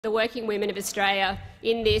the working women of Australia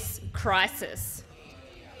in this crisis.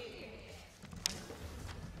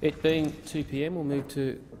 It being 2 p.m, we'll move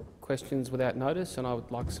to questions without notice, and I would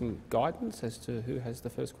like some guidance as to who has the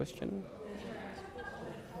first question.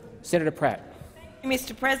 Senator Pratt.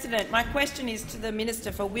 Mr President, my question is to the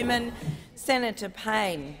Minister for Women, Senator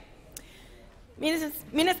Payne.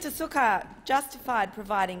 Minister Sukkar justified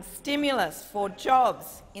providing stimulus for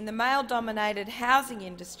jobs in the male-dominated housing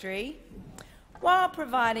industry while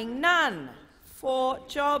providing none for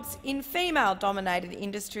jobs in female-dominated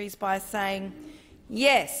industries by saying,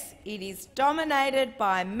 yes, it is dominated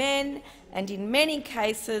by men, and in many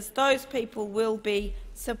cases those people will be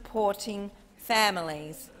supporting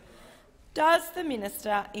families. Does the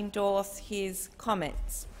minister endorse his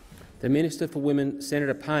comments? The Minister for Women,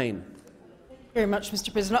 Senator Payne. Very much,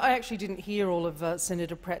 Mr President. I actually didn't hear all of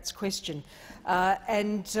Senator Pratt's question,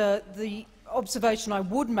 the observation I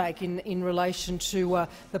would make in relation to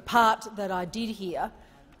the part that I did hear.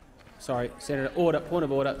 Sorry, Senator. Order. Point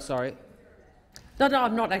of order. Sorry. No,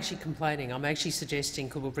 I'm not actually complaining. I'm actually suggesting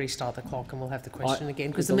could we restart the clock and we'll have the question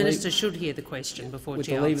again, because the minister should hear the question before she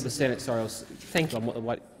answers. With the leave of the Senate, sorry. Thank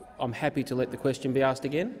you. I'm happy to let the question be asked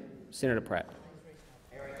again. Senator Pratt.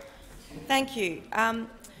 Thank you.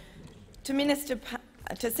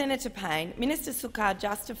 To Senator Payne, Minister Sukkar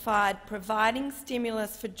justified providing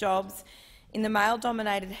stimulus for jobs in the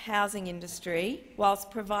male-dominated housing industry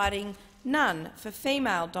whilst providing none for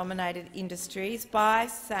female-dominated industries by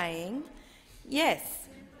saying, yes,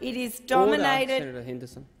 it is dominated. Order, Senator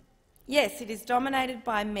Henderson. Yes, it is dominated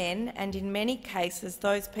by men, and in many cases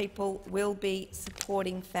those people will be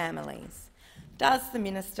supporting families. Does the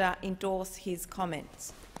minister endorse his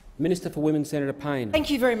comments? Minister for Women, Senator Payne.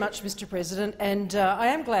 Thank you very much, Mr President, and I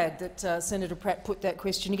am glad that Senator Pratt put that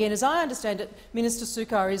question again. As I understand it, Minister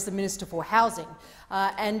Sukkar is the Minister for Housing,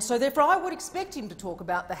 and so therefore I would expect him to talk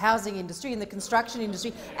about the housing industry and the construction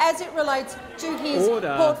industry as it relates to his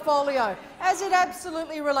portfolio, as it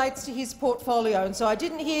absolutely relates to his portfolio. And so I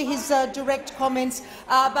didn't hear his direct comments,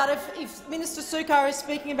 but if Minister Sukkar is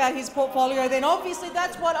speaking about his portfolio, then obviously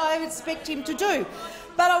that's what I expect him to do.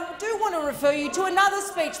 But I do want to refer you to another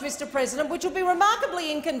speech, Mr President, which will be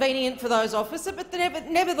remarkably inconvenient for those opposite, but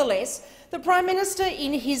nevertheless, the Prime Minister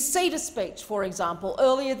in his CEDA speech, for example,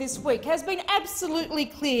 earlier this week, has been absolutely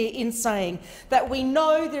clear in saying that we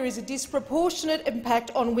know there is a disproportionate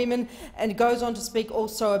impact on women, and goes on to speak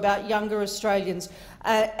also about younger Australians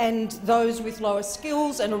and those with lower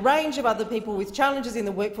skills and a range of other people with challenges in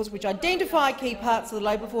the workforce, which identify key parts of the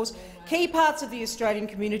labour force, key parts of the Australian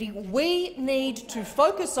community. We need to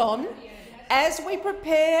focus on as we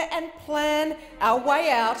prepare and plan our way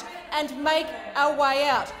out and make our way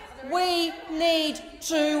out. We need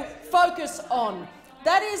to focus on.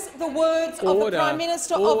 That is the words of the Prime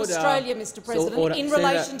Minister of Australia, Mr President, in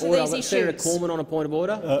relation to these issues. Senator Cormann on a point of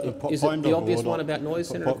order. Is it the obvious one about noise,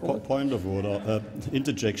 Senator Cormann? Point of order.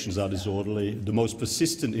 Interjections are disorderly. The most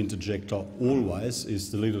persistent interjector always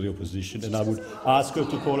is the Leader of the Opposition, and I would ask her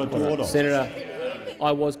to call it to order. Senator,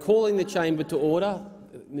 I was calling the chamber to order.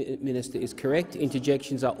 Minister is correct.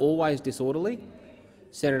 Interjections are always disorderly.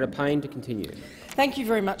 Senator Payne to continue. Thank you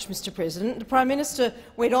very much, Mr President. The Prime Minister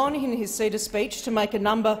went on in his CEDA speech to make a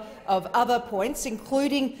number of other points,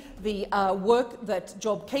 including the work that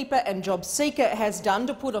JobKeeper and JobSeeker has done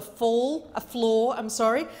to put a floor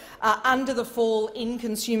under the fall in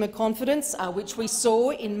consumer confidence, which we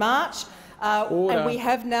saw in March, and we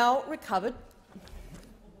have now recovered.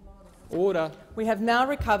 Order. We have now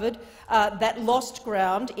recovered that lost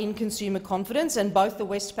ground in consumer confidence, and both the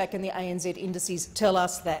Westpac and the ANZ indices tell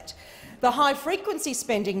us that. The high-frequency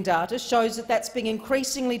spending data shows that that's being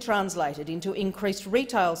increasingly translated into increased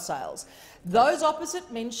retail sales. Those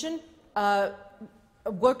opposite mention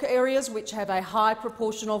work areas which have a high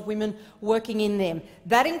proportion of women working in them.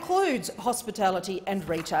 That includes hospitality and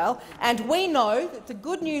retail, and we know that the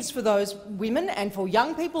good news for those women and for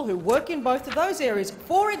young people who work in both of those areas,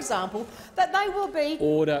 for example, that they will be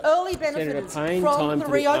early benefits from the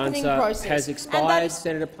reopening process. Has expired.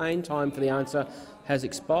 Senator Payne, time for the answer has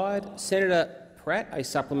expired. Senator Pratt, a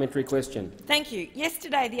supplementary question. Thank you.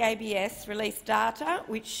 Yesterday the ABS released data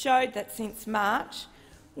which showed that since March,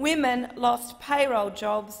 women lost payroll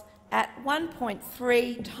jobs at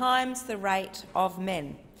 1.3 times the rate of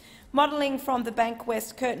men. Modelling from the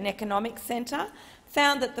Bankwest Curtin Economics Centre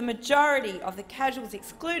found that the majority of the casuals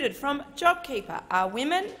excluded from JobKeeper are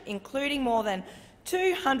women, including more than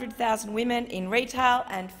 200,000 women in retail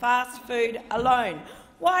and fast food alone.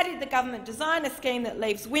 Why did the government design a scheme that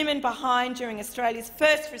leaves women behind during Australia's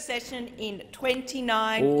first recession in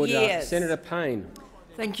 29 years? Senator Payne.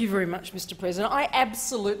 Thank you very much, Mr President. I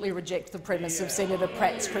absolutely reject the premise of Senator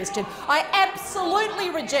Pratt's question. I absolutely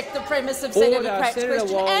reject the premise of Senator Pratt's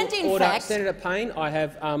question. Wong, and in fact, Senator Payne, I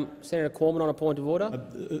have Senator Cormann on a point of order.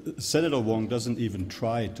 Senator Wong doesn't even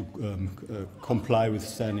try to comply with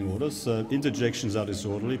standing orders. Interjections are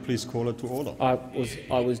disorderly. Please call it to order.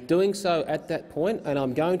 I was doing so at that point, and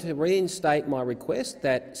I'm going to reinstate my request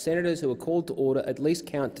that senators who are called to order at least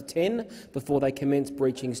count to 10 before they commence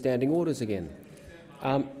breaching standing orders again.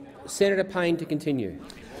 Senator Payne to continue.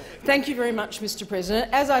 Thank you very much, Mr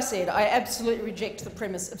President. As I said, I absolutely reject the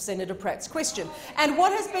premise of Senator Pratt's question. And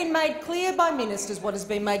what has been made clear by ministers, what has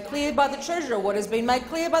been made clear by the Treasurer, what has been made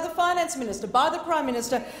clear by the Finance Minister, by the Prime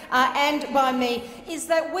Minister and by me, is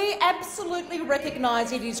that we absolutely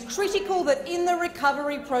recognise it is critical that in the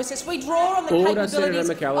recovery process we draw on the capabilities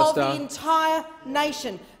of the entire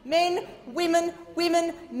nation. Men, women,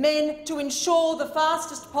 men, to ensure the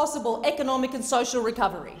fastest possible economic and social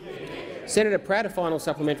recovery. Senator Pratt, a final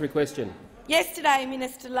supplementary question. Yesterday,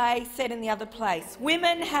 Minister Ley said in the other place,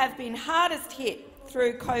 women have been hardest hit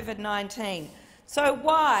through COVID-19. So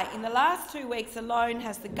why, in the last 2 weeks alone,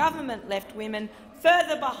 has the government left women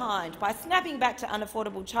further behind by snapping back to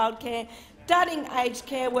unaffordable childcare, dudding aged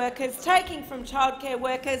care workers, taking from childcare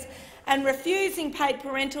workers and refusing paid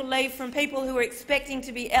parental leave from people who are expecting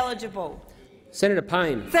to be eligible? Senator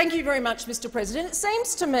Payne. Thank you very much, Mr President. It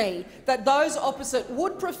seems to me that those opposite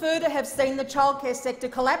would prefer to have seen the childcare sector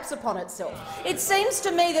collapse upon itself. It seems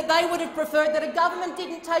to me that they would have preferred that a government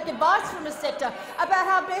didn't take advice from a sector about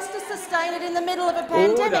how best to sustain it in the middle of a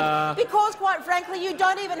pandemic, because, quite frankly, you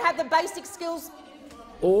don't even have the basic skills.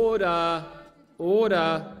 Order.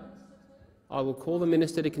 Order. I will call the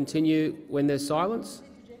minister to continue when there's silence.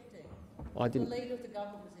 I didn't. The Leader of the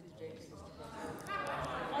Government was interjecting.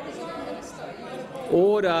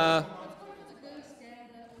 Order.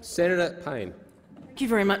 Senator Payne. Thank you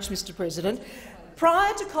very much, Mr President.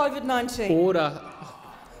 Prior to COVID-19— Order.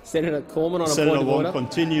 Senator Cormann on a Senator point of order. Wong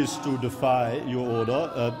continues to defy your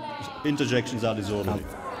order. Interjections are disorderly.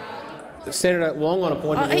 Senator Wong on a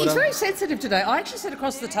point of order. He's very sensitive today. I actually said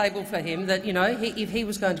across the table for him that, you know, if he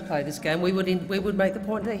was going to play this game, we would make the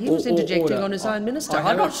point that he was interjecting on his own minister.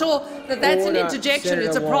 I'm not sure that that's an interjection. Senator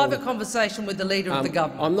it's a Wong. private conversation with the Leader of the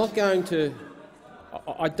Government. I'm not going to—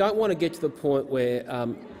 I don't want to get to the point where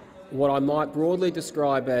what I might broadly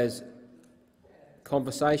describe as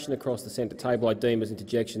conversation across the centre table I deem as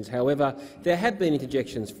interjections. However, there have been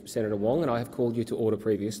interjections, Senator Wong, and I have called you to order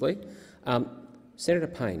previously. Senator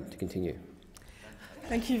Payne to continue.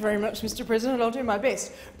 Thank you very much, Mr President. I'll do my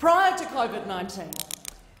best. Prior to COVID-19,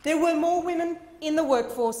 there were more women in the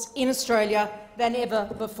workforce in Australia than ever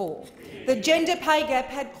before. The gender pay gap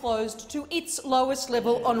had closed to its lowest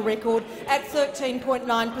level on record at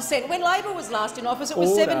 13.9%. When Labor was last in office, it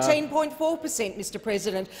was 17.4%, Mr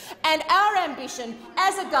President. And our ambition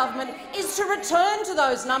as a government is to return to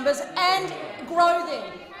those numbers and grow them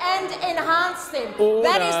and enhance them.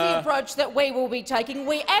 That is the approach that we will be taking.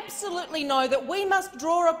 We absolutely know that we must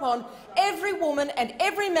draw upon every woman and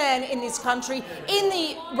every man in this country in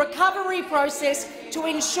the recovery process to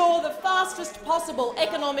ensure the fastest possible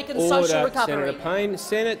economic and social recovery. Senator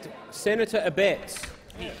Payne. Senator Abetz.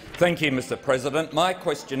 Thank you, Mr President. My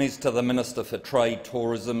question is to the Minister for Trade,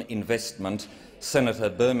 Tourism, Investment, Senator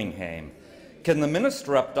Birmingham. Can the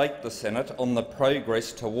minister update the Senate on the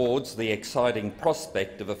progress towards the exciting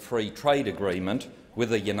prospect of a free trade agreement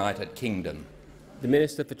with the United Kingdom? The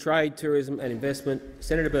Minister for Trade, Tourism and Investment,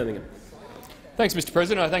 Senator Birmingham. Thanks, Mr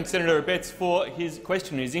President. I thank Senator Abetz for his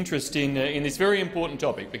question and his interest in this very important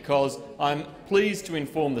topic, because I'm pleased to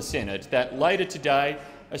inform the Senate that later today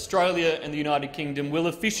Australia and the United Kingdom will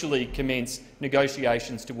officially commence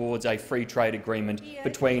negotiations towards a free trade agreement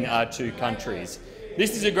between our two countries.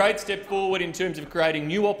 This is a great step forward in terms of creating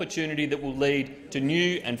new opportunity that will lead to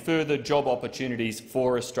new and further job opportunities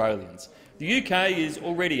for Australians. The UK is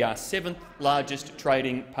already our 7th largest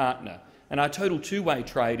trading partner, and our total two-way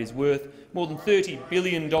trade is worth more than $30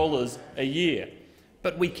 billion a year.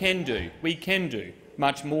 But we can do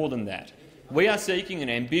much more than that. We are seeking an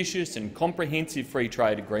ambitious and comprehensive free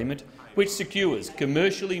trade agreement which secures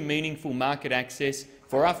commercially meaningful market access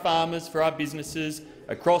for our farmers, for our businesses,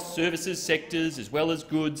 across services sectors as well as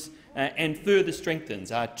goods, and further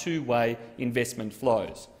strengthens our two-way investment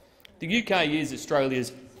flows. The UK is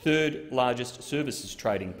Australia's 3rd largest services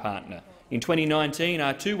trading partner. In 2019,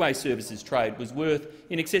 our two-way services trade was worth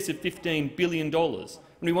in excess of $15 billion. And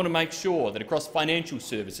we want to make sure that across financial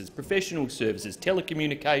services, professional services,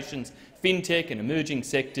 telecommunications, fintech and emerging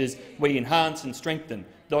sectors, we enhance and strengthen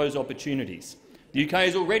those opportunities. The UK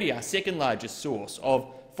is already our 2nd largest source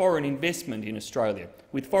of foreign investment in Australia,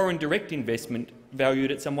 with foreign direct investment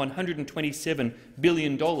valued at some $127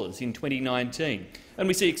 billion in 2019. And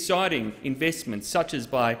we see exciting investments, such as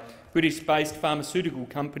by British-based pharmaceutical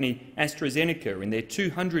company AstraZeneca in their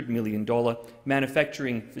 $200 million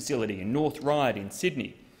manufacturing facility in North Ryde in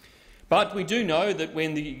Sydney. But we do know that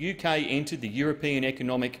when the UK entered the European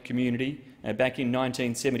Economic Community back in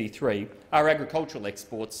 1973, our agricultural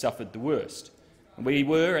exports suffered the worst. We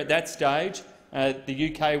were, at that stage,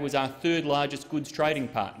 the UK was our third largest goods trading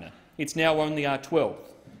partner. It's now only our 12th.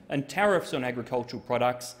 And tariffs on agricultural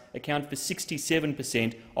products account for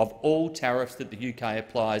 67% of all tariffs that the UK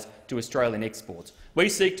applies to Australian exports. We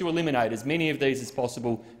seek to eliminate as many of these as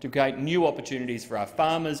possible to create new opportunities for our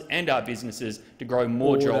farmers and our businesses to grow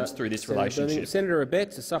more jobs through this relationship. Senator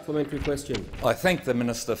Abetz, a supplementary question. I thank the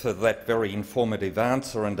minister for that very informative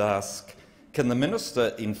answer and ask, can the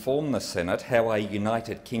minister inform the Senate how a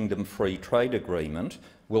United Kingdom free trade agreement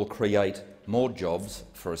will create more jobs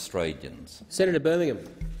for Australians? Senator Birmingham.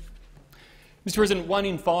 Mr President, 1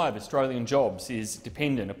 in 5 Australian jobs is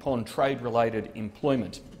dependent upon trade-related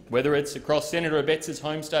employment. Whether it's across Senator Abetz's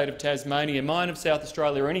home state of Tasmania, mine of South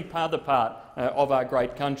Australia or any other part of our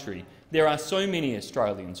great country, there are so many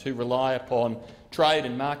Australians who rely upon trade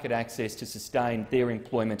and market access to sustain their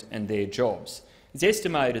employment and their jobs. It's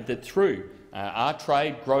estimated that through our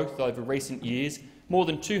trade growth over recent years, more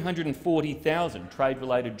than 240,000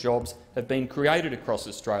 trade-related jobs have been created across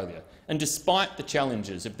Australia. And despite the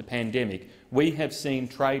challenges of the pandemic, we have seen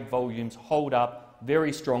trade volumes hold up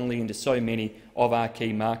very strongly into so many of our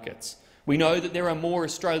key markets. We know that there are more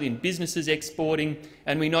Australian businesses exporting,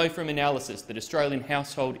 and we know from analysis that Australian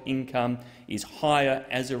household income is higher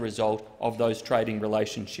as a result of those trading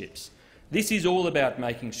relationships. This is all about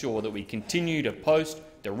making sure that we continue to post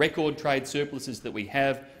the record trade surpluses that we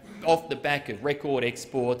have off the back of record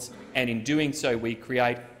exports, and in doing so we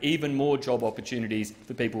create even more job opportunities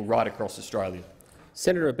for people right across Australia.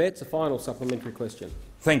 Senator Abetz, a final supplementary question.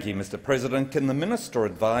 Thank you, Mr President. Can the minister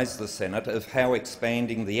advise the Senate of how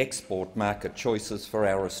expanding the export market choices for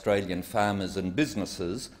our Australian farmers and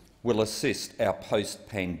businesses will assist our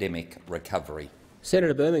post-pandemic recovery?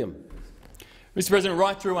 Senator Birmingham. Mr President,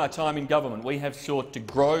 right through our time in government, we have sought to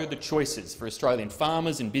grow the choices for Australian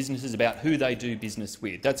farmers and businesses about who they do business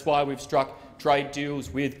with. That's why we've struck trade deals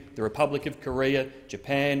with the Republic of Korea,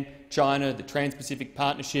 Japan, China, the Trans-Pacific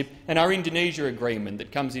Partnership and our Indonesia agreement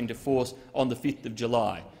that comes into force on the 5th of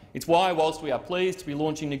July. It's why, whilst we are pleased to be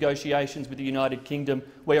launching negotiations with the United Kingdom,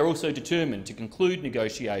 we are also determined to conclude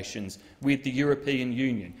negotiations with the European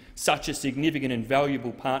Union, such a significant and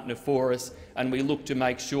valuable partner for us, and we look to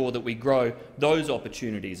make sure that we grow those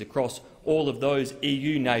opportunities across all of those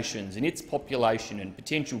EU nations and its population and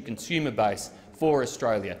potential consumer base for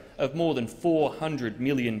Australia of more than 400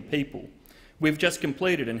 million people. We've just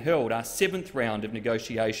completed and held our 7th round of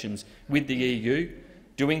negotiations with the EU,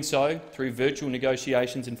 doing so through virtual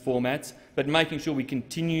negotiations and formats, but making sure we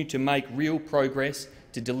continue to make real progress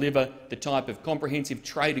to deliver the type of comprehensive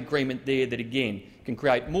trade agreement there that, again, can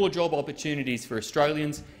create more job opportunities for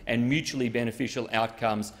Australians and mutually beneficial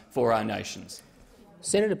outcomes for our nations.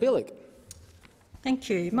 Senator Billick. Thank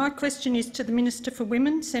you. My question is to the Minister for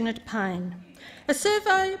Women, Senator Payne. A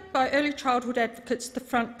survey by early childhood advocates, the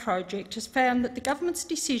Front Project, has found that the government's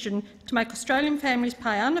decision to make Australian families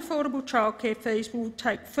pay unaffordable childcare fees will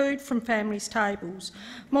take food from families' tables.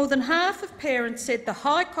 More than half of parents said the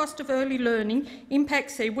high cost of early learning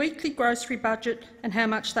impacts their weekly grocery budget and how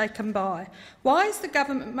much they can buy. Why is the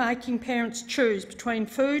government making parents choose between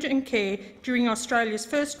food and care during Australia's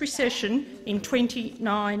first recession in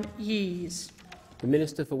 29 years? The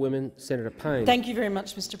Minister for Women, Senator Payne. Thank you very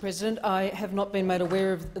much, Mr President. I have not been made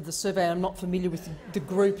aware of the survey. I'm not familiar with the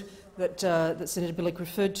group that Senator Billick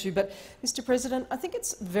referred to. But, Mr President, I think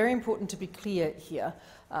it's very important to be clear here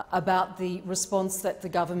about the response that the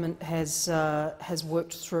government has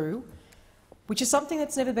worked through, which is something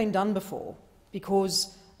that's never been done before,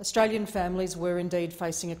 because Australian families were indeed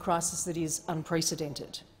facing a crisis that is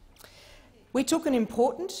unprecedented. We took an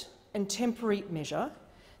important and temporary measure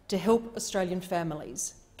to help Australian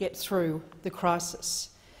families get through the crisis.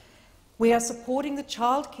 We are supporting the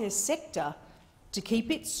childcare sector to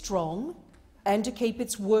keep it strong and to keep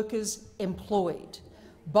its workers employed,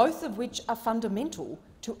 both of which are fundamental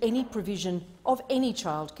to any provision of any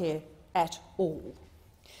childcare at all.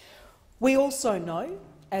 We also know,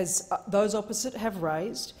 as those opposite have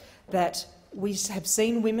raised, that we have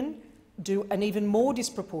seen women do an even more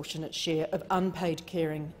disproportionate share of unpaid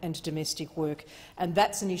caring and domestic work, and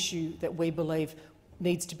that's an issue that we believe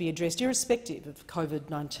needs to be addressed irrespective of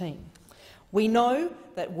COVID-19. We know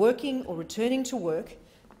that working or returning to work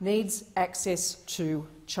needs access to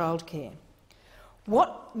childcare.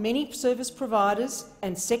 What many service providers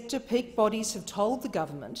and sector peak bodies have told the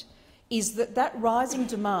government is that that rising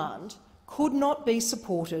demand could not be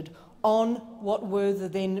supported on what were the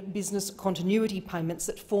then business continuity payments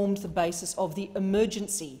that formed the basis of the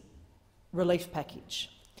emergency relief package.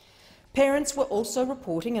 Parents were also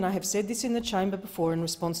reporting, and I have said this in the chamber before in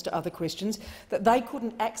response to other questions, that they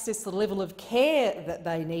couldn't access the level of care that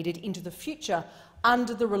they needed into the future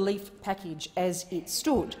under the relief package as it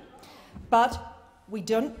stood. But we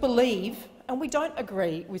don't believe and we don't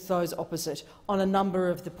agree with those opposite on a number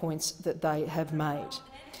of the points that they have made.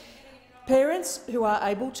 Parents who are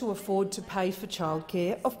able to afford to pay for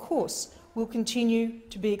childcare, of course, will continue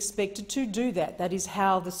to be expected to do that. That is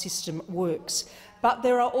how the system works. But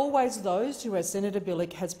there are always those who, as Senator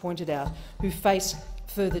Bilyk has pointed out, who face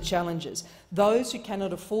further challenges. Those who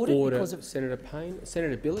cannot afford it because of— Senator Payne.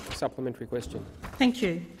 Senator Bilyk, supplementary question. Thank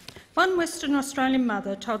you. One Western Australian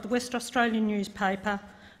mother told the West Australian newspaper,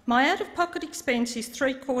 "My out-of-pocket expense is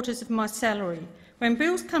 3/4 of my salary. When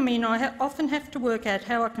bills come in, I often have to work out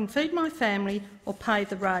how I can feed my family or pay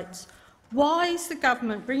the rates." Why is the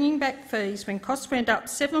government bringing back fees when costs went up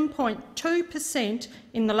 7.2%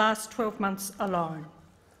 in the last 12 months alone?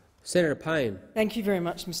 Senator Payne. Thank you very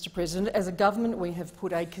much, Mr President. As a government, we have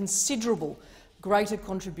put a considerable greater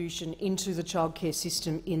contribution into the childcare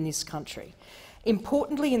system in this country.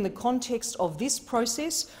 Importantly, in the context of this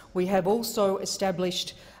process, we have also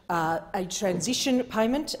established a transition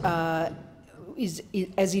payment, as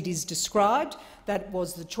it is described. That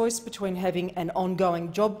was the choice between having an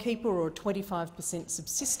ongoing JobKeeper or a 25%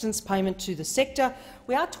 subsistence payment to the sector.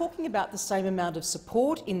 We are talking about the same amount of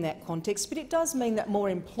support in that context, but it does mean that more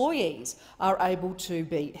employees are able to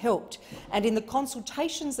be helped. And in the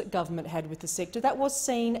consultations that government had with the sector, that was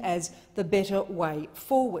seen as the better way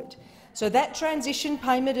forward. So that transition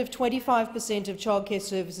payment of 25% of childcare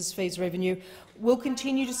services fees revenue will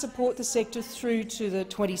continue to support the sector through to the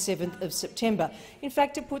 27th of September. In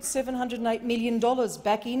fact, it puts $708 million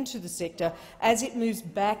back into the sector as it moves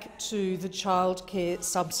back to the childcare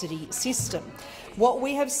subsidy system. What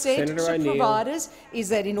we have said to providers is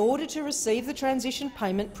that in order to receive the transition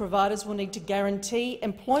payment, providers will need to guarantee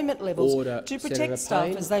employment levels to protect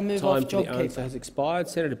staff as they move off JobKeeper. The answer has expired.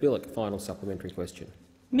 Senator Bilyk, final supplementary question.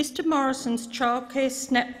 Mr Morrison's childcare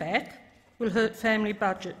snapback will hurt family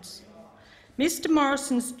budgets. Mr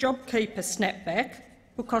Morrison's JobKeeper snapback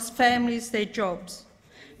will cost families their jobs.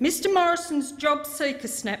 Mr Morrison's JobSeeker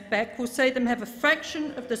snapback will see them have a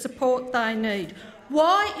fraction of the support they need.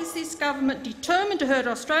 Why is this government determined to hurt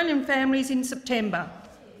Australian families in September?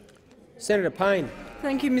 Senator Payne.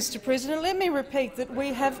 Thank you, Mr President. Let me repeat that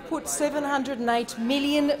we have put $708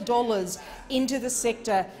 million into the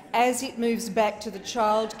sector as it moves back to the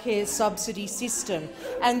childcare subsidy system,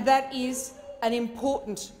 and that is an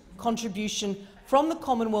important contribution from the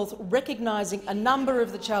Commonwealth, recognising a number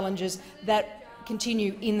of the challenges that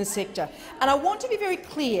continue in the sector. And I want to be very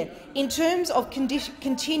clear, in terms of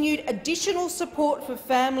continued additional support for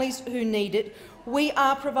families who need it, we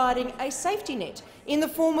are providing a safety net in the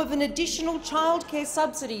form of an additional childcare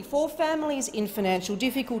subsidy for families in financial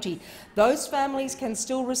difficulty. Those families can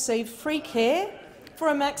still receive free care for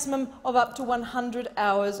a maximum of up to 100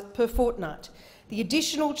 hours per fortnight. The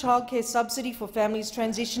additional childcare subsidy for families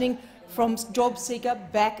transitioning from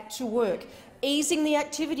JobSeeker back to work, easing the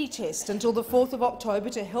activity test until the 4th of October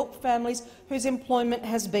to help families whose employment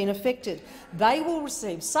has been affected. They will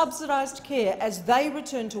receive subsidised care as they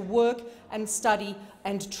return to work and study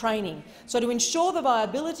and training. So to ensure the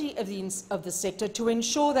viability of the sector, to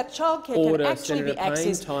ensure that childcare can actually be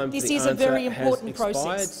accessed, this is a very important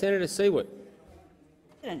process. Senator Siewert.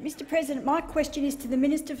 Mr President, my question is to the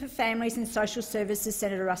Minister for Families and Social Services,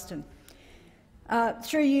 Senator Ruston.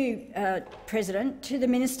 Through you, President, to the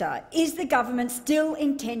Minister, is the government still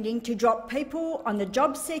intending to drop people on the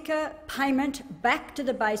JobSeeker payment back to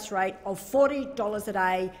the base rate of $40 a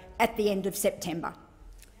day at the end of September?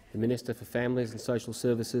 The Minister for Families and Social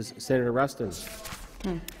Services, Senator Ruston.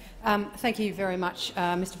 Thank you very much,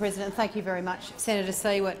 Mr President. Thank you very much, Senator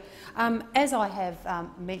Siewert. As I have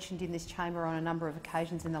mentioned in this chamber on a number of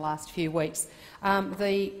occasions in the last few weeks,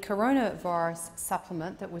 the coronavirus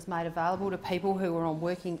supplement that was made available to people who were on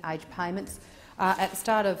working age payments at the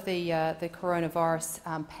start of the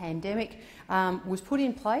coronavirus pandemic was put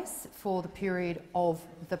in place for the period of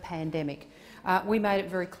the pandemic. We made it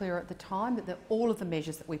very clear at the time that all of the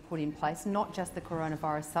measures that we put in place, not just the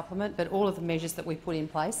coronavirus supplement, but all of the measures that we put in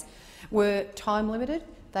place, were time-limited,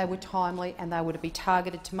 they were timely and they were to be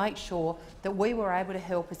targeted to make sure that we were able to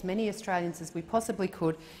help as many Australians as we possibly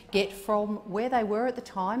could get from where they were at the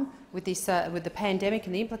time with the pandemic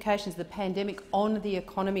and the implications of the pandemic on the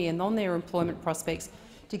economy and on their employment prospects,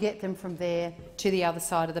 to get them from there to the other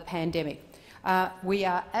side of the pandemic. We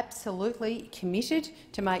are absolutely committed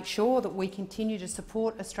to make sure that we continue to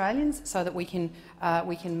support Australians so that they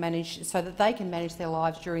can manage their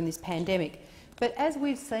lives during this pandemic. But as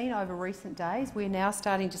we've seen over recent days, we're now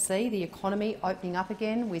starting to see the economy opening up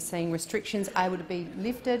again. We're seeing restrictions able to be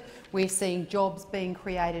lifted. We're seeing jobs being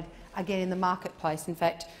created again in the marketplace. In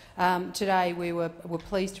fact, today we were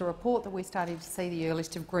pleased to report that we're starting to see the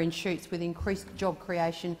earliest of green shoots with increased job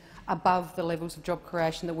creation above the levels of job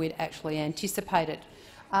creation that we'd actually anticipated.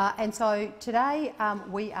 And so today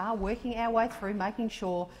we are working our way through making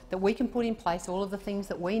sure that we can put in place all of the things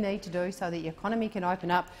that we need to do so that the economy can open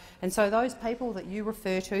up. And so those people that you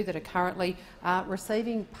refer to that are currently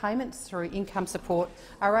receiving payments through income support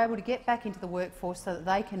are able to get back into the workforce so that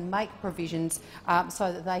they can make provisions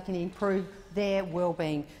so that they can improve their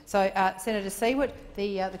well-being. So, Senator Siewert,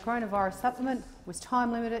 the coronavirus supplement was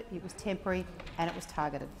time-limited, it was temporary and it was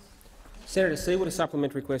targeted. Senator Siewert, a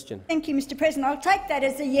supplementary question. Thank you, Mr President. I'll take that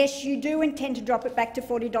as a yes, you do intend to drop it back to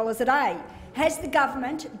 $40 a day. Has the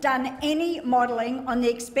government done any modelling on the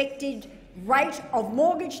expected rate of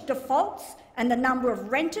mortgage defaults and the number of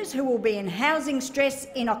renters who will be in housing stress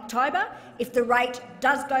in October if the rate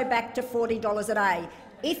does go back to $40 a day?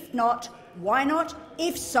 If not, why not?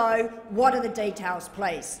 If so, what are the details,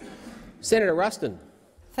 please? Senator Ruston.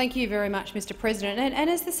 Thank you very much, Mr President. And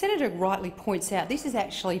as the senator rightly points out, this has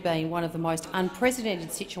actually been one of the most unprecedented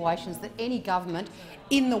situations that any government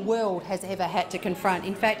in the world has ever had to confront.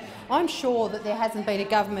 In fact, I'm sure that there hasn't been a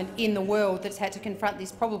government in the world that's had to confront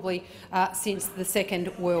this probably since the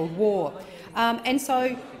Second World War. And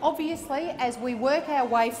so, obviously, as we work our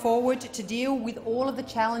way forward to deal with all of the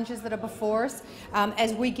challenges that are before us,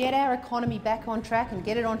 as we get our economy back on track and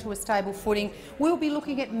get it onto a stable footing, we'll be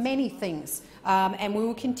looking at many things, and we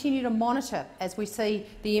will continue to monitor as we see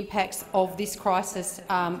the impacts of this crisis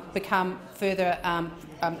become further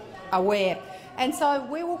aware. And so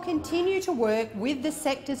we will continue to work with the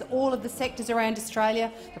sectors, all of the sectors around Australia.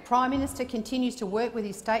 The Prime Minister continues to work with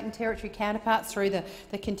his state and territory counterparts through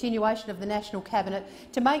the continuation of the National Cabinet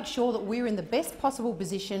to make sure that we're in the best possible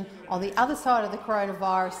position on the other side of the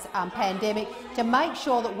coronavirus pandemic to make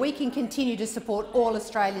sure that we can continue to support all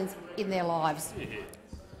Australians in their lives.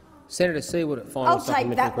 Senator Siewert, final supplementary question. I'll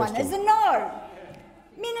take that one as a no.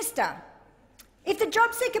 Minister, if the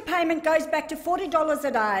job seeker payment goes back to $40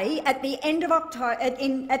 a day at the end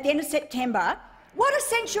of September, what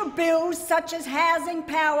essential bills such as housing,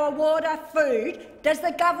 power, water, food does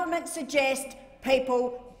the government suggest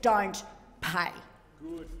people don't pay?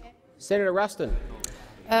 Senator Ruston.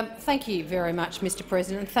 Thank you very much, Mr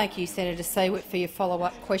President. Thank you, Senator Siewert, for your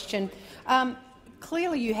follow-up question.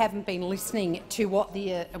 Clearly you haven't been listening to what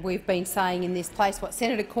we've been saying in this place, what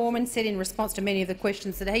Senator Cormann said in response to many of the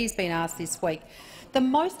questions that he's been asked this week. The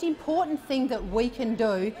most important thing that we can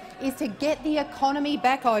do is to get the economy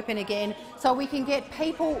back open again so we can get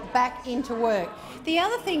people back into work. The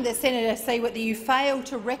other thing that Senator Siewert that you failed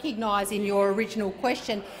to recognise in your original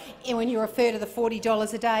question when you refer to the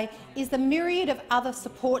 $40 a day is the myriad of other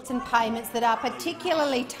supports and payments that are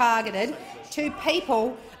particularly targeted to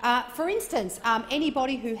people. For instance,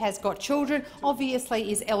 anybody who has got children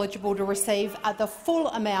obviously is eligible to receive the full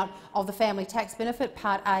amount of the family tax benefit,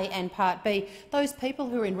 Part A and Part B. Those people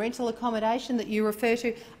who are in rental accommodation that you refer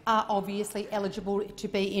to are obviously eligible to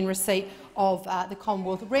be in receipt of the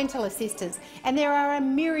Commonwealth rental assistance. And there are a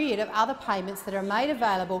myriad of other payments that are made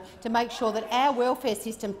available to make sure that our welfare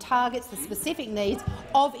system targets the specific needs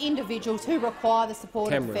of individuals who require the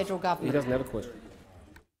support of the federal government. He doesn't have a question.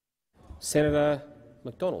 Senator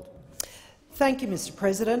McDonald. Thank you, Mr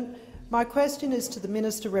President. My question is to the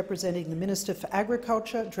Minister representing the Minister for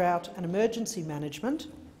Agriculture, Drought and Emergency Management,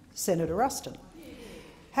 Senator Ruston.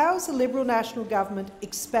 How is the Liberal National Government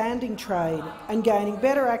expanding trade and gaining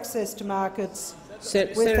better access to markets?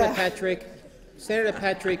 Senator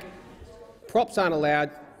Patrick, props aren't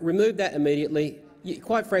allowed. Remove that immediately.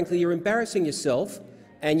 Quite frankly, you're embarrassing yourself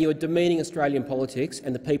and you are demeaning Australian politics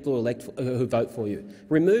and the people who vote for you.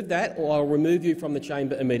 Remove that, or I'll remove you from the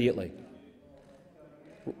chamber immediately.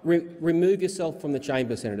 Remove yourself from the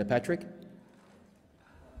chamber, Senator Patrick.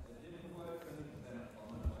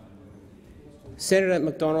 Senator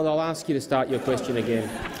McDonald, I'll ask you to start your question again.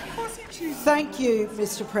 Thank you,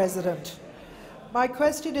 Mr President. My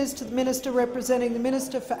question is to the Minister representing the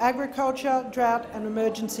Minister for Agriculture, Drought and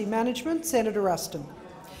Emergency Management, Senator Ruston.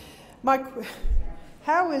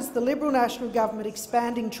 How is the Liberal National Government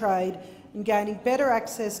expanding trade and gaining better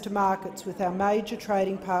access to markets with our major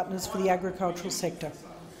trading partners for the agricultural sector?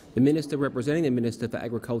 The Minister representing the Minister for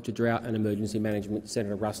Agriculture, Drought and Emergency Management,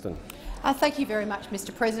 Senator Ruston. Thank you very much,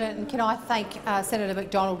 Mr President. And can I thank Senator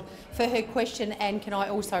McDonald for her question, and can I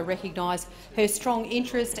also recognise her strong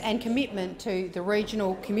interest and commitment to the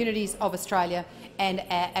regional communities of Australia and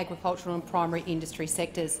our agricultural and primary industry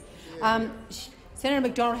sectors. Senator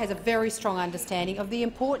McDonald has a very strong understanding of the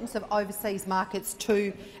importance of overseas markets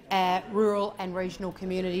to our rural and regional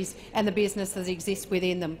communities and the businesses that exist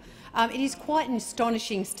within them. It is quite an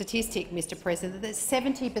astonishing statistic, Mr President, that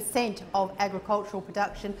 70% of agricultural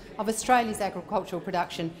production, of Australia's agricultural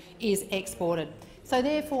production, is exported. So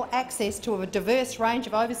therefore access to a diverse range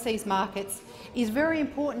of overseas markets is very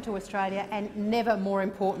important to Australia, and never more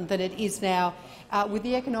important than it is now with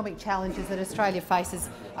the economic challenges that Australia faces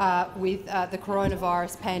with the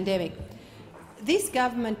coronavirus pandemic. This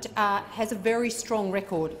government has a very strong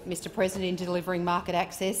record, Mr President, in delivering market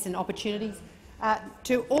access and opportunities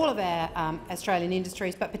to all of our Australian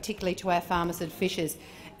industries, but particularly to our farmers and fishers.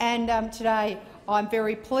 And today I'm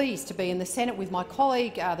very pleased to be in the Senate with my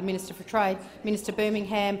colleague, the Minister for Trade, Minister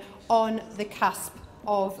Birmingham, on the cusp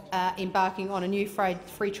of embarking on a new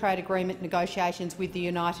free trade agreement negotiations with the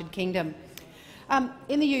United Kingdom.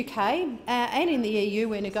 In the UK and in the EU,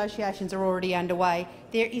 where negotiations are already underway,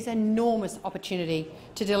 there is enormous opportunity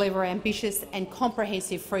to deliver ambitious and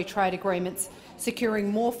comprehensive free trade agreements, securing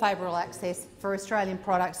more favourable access for Australian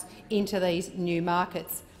products into these new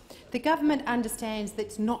markets. The government understands that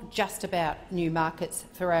it's not just about new markets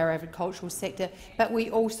for our agricultural sector, but we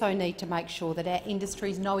also need to make sure that our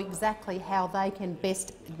industries know exactly how they can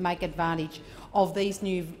best make advantage of these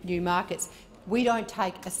new markets. We don't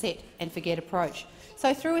take a set-and-forget approach.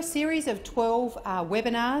 So through a series of 12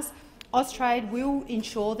 webinars, Austrade will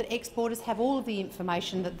ensure that exporters have all of the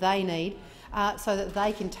information that they need so that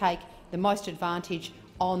they can take the most advantage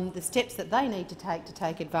on the steps that they need to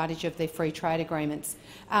take advantage of their free trade agreements.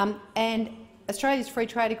 And Australia's free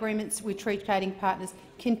trade agreements with trade trading partners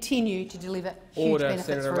continue to deliver huge benefits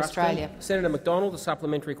Senator for Australia. Ruston. Senator McDonald, a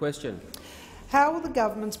supplementary question. How will the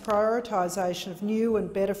government's prioritisation of new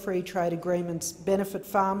and better free trade agreements benefit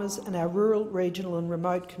farmers and our rural, regional and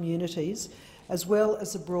remote communities, as well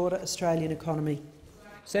as the broader Australian economy?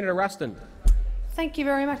 Senator Ruston. Thank you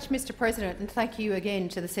very much, Mr President, and thank you again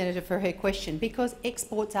to the Senator for her question, because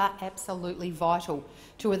exports are absolutely vital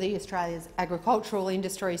to the Australia's agricultural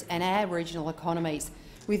industries and our regional economies,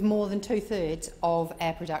 with more than 2/3 of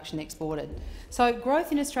our production exported. So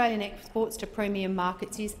growth in Australian exports to premium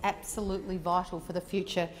markets is absolutely vital for the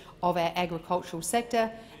future of our agricultural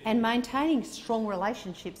sector, and maintaining strong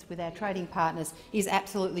relationships with our trading partners is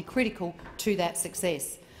absolutely critical to that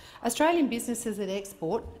success. Australian businesses that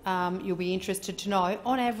export, you'll be interested to know,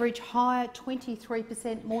 on average hire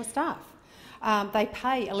 23% more staff. They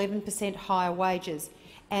pay 11% higher wages,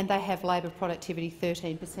 and they have labour productivity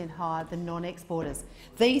 13% higher than non-exporters.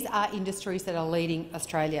 These are industries that are leading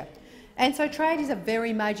Australia. And so trade is a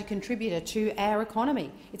very major contributor to our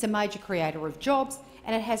economy. It's a major creator of jobs,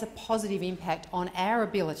 and it has a positive impact on our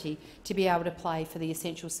ability to be able to pay for the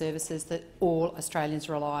essential services that all Australians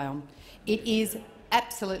rely on. It is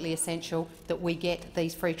absolutely essential that we get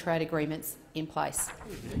these free trade agreements in place.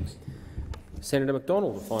 Senator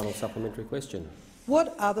McDonald, a final supplementary question.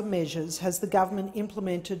 What other measures has the government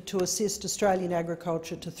implemented to assist Australian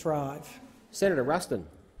agriculture to thrive? Senator Ruston.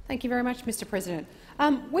 Thank you very much, Mr President.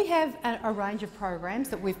 We have a range of programs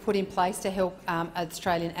that we've put in place to help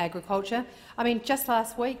Australian agriculture. I mean, just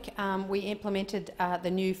last week we implemented the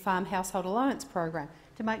new Farm Household Allowance program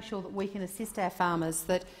to make sure that we can assist our farmers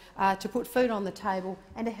to put food on the table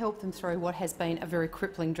and to help them through what has been a very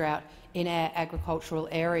crippling drought in our agricultural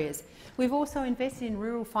areas. We've also invested in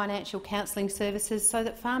rural financial counselling services so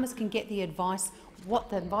that farmers can get the advice,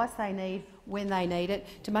 what advice they need, when they need it,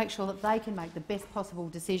 to make sure that they can make the best possible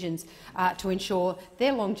decisions to ensure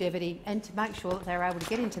their longevity and to make sure that they're able to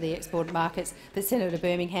get into the export markets that Senator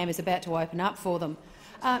Birmingham is about to open up for them.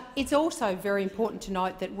 It's also very important to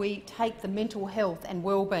note that we take the mental health and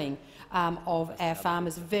well-being of our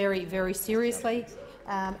farmers very, very seriously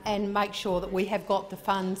and make sure that we have got the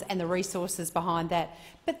funds and the resources behind that.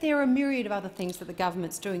 But there are a myriad of other things that the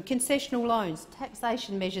government's doing: concessional loans,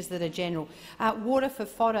 taxation measures that are general, water for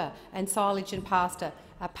fodder and silage and pasture.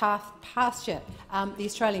 The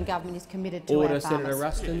Australian government is committed to our farmers. Senator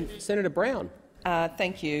Ruston. Senator Brown.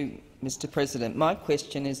 Thank you, Mr President. My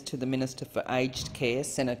question is to the Minister for Aged Care,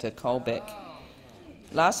 Senator Colbeck.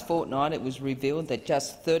 Last fortnight it was revealed that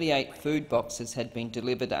just 38 food boxes had been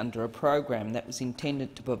delivered under a program that was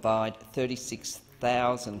intended to provide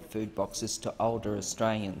 100,000 food boxes to older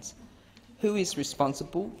Australians. Who is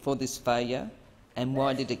responsible for this failure, and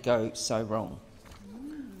why did it go so wrong?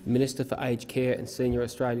 Minister for Aged Care and Senior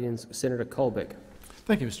Australians, Senator Colbeck.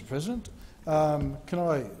 Thank you, Mr. President. Can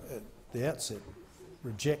I, at the outset,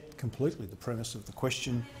 reject completely the premise of the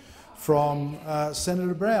question from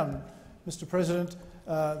Senator Brown? Mr. President,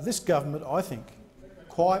 this government, I think,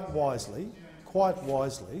 quite wisely,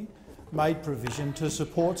 made provision to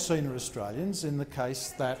support senior Australians in the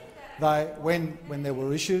case that when there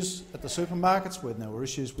were issues at the supermarkets, when there were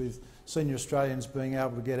issues with senior Australians being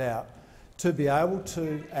able to get out, to be able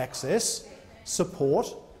to access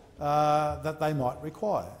support that they might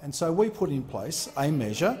require. And so we put in place a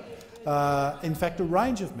measure, in fact a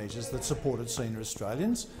range of measures that supported senior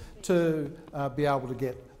Australians to be able to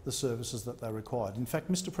get the services that they required. In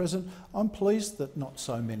fact, Mr. President, I'm pleased that not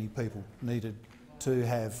so many people needed to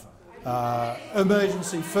have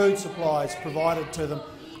emergency food supplies provided to them.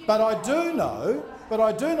 But I do know,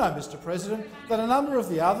 Mr. President, that a number of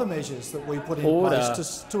the other measures that we put in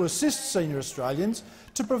place to assist senior Australians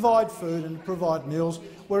to provide food and provide meals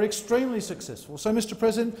were extremely successful. So, Mr.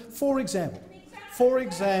 President, for example,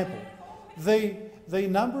 the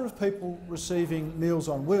number of people receiving Meals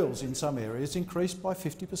on Wheels in some areas increased by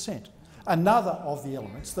 50%. Another of the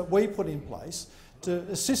elements that we put in place to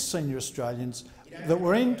assist senior Australians that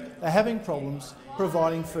were having problems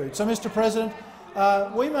providing food. So, Mr. President,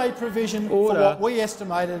 we made provision for what we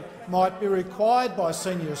estimated might be required by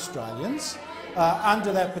senior Australians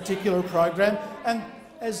under that particular program, and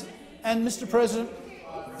Mr. President,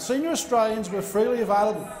 senior Australians were freely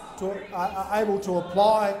able to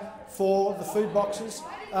apply for the food boxes.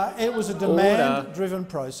 It was a demand-driven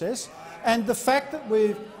process, and the fact that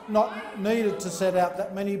we've not needed to set out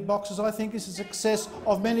that many boxes, I think, is a success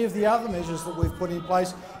of many of the other measures that we've put in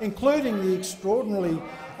place, including the extraordinarily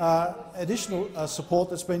additional support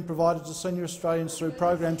that's been provided to senior Australians through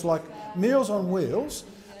programs like Meals on Wheels,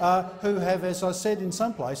 who have, as I said, in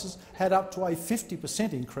some places, had up to a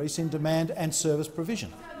 50% increase in demand and service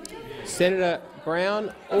provision. Senator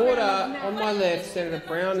Brown, order on my left. Senator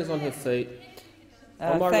Brown is on her feet.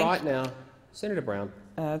 On my right now, Senator Brown.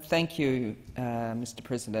 Thank you, Mr.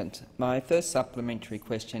 President. My first supplementary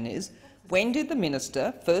question is, when did the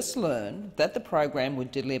minister first learn that the program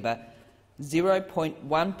would deliver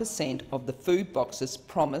 0.1% of the food boxes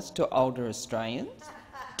promised to older Australians?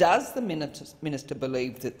 Does the minister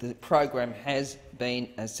believe that the program has been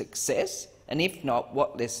a success? And if not,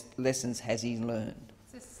 what lessons has he learned?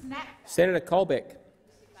 Senator Colbeck.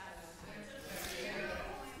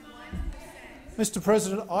 Mr.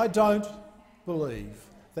 President, I don't believe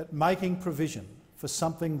that making provision for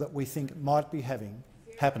something that we think might be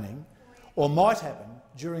happening or might happen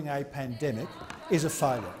during a pandemic is a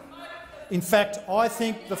failure. In fact, I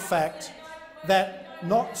think the fact that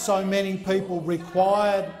not so many people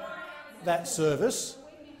required that service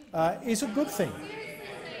is a good thing.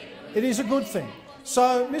 It is a good thing.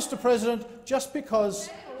 So, Mr. President, just because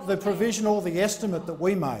the provision or the estimate that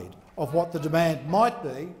we made of what the demand might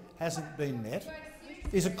be hasn't been met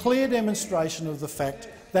is a clear demonstration of the fact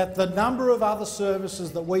that the number of other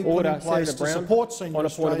services that we put in place to support senior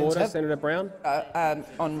Australians— Senator Brown.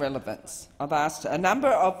 On relevance, I've asked a number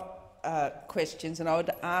of questions, and I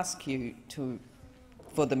would ask you to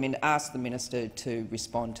ask the minister to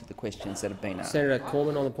respond to the questions that have been asked. Senator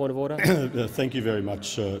Cormann on the point of order. Thank you very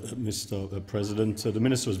much, Mr. President. The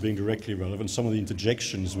minister was being directly relevant. Some of the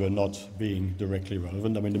interjections were not being directly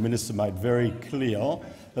relevant. I mean, the minister made very clear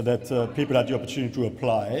that people had the opportunity to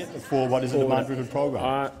apply for what is a demand-driven program.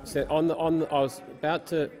 I was about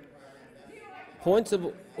to points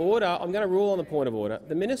of order. I'm going to rule on the point of order.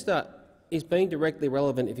 The minister is being directly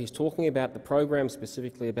relevant if he's talking about the program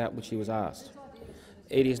specifically about which he was asked.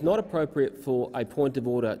 It is not appropriate for a point of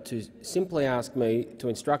order to simply ask me to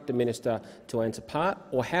instruct the minister to answer part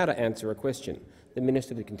or how to answer a question. The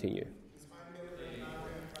minister to continue.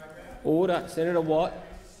 Order. Senator Watt.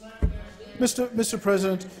 Mr.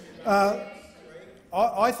 President,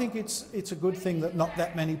 I think it's a good thing that not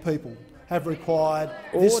that many people have required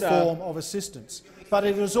this form of assistance. But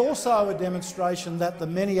it is also a demonstration that the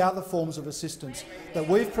many other forms of assistance that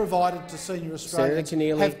we've provided to senior Australians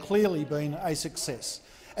have clearly been a success.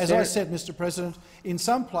 As I said, Mr. President, in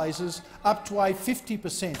some places up to a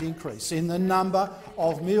 50% increase in the number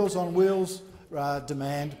of Meals on Wheels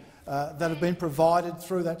demand that have been provided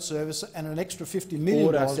through that service, and an extra $50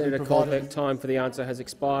 million Senator Colbeck, time for the answer has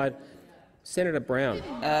expired. Senator Brown.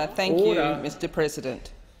 Thank you, Mr.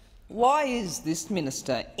 President. Why is this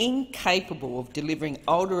minister incapable of delivering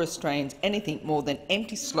older Australians anything more than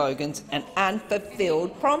empty slogans and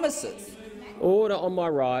unfulfilled promises? Order on my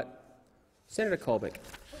right. Senator Colbeck.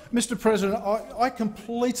 Mr President, I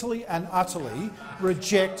completely and utterly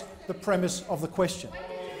reject the premise of the question.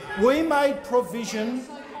 We made provision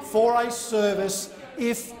for a service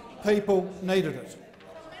if people needed it.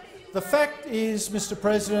 The fact is, Mr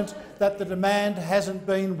President, that the demand hasn't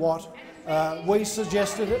been what we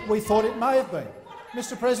suggested we thought it may have been.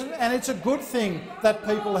 Mr President, and it's a good thing that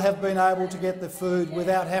people have been able to get the food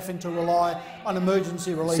without having to rely on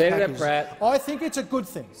emergency relief packages. Pratt. I think it's a good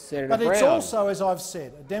thing. But it's also, as I've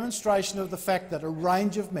said, a demonstration of the fact that a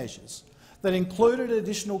range of measures that included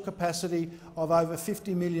additional capacity of over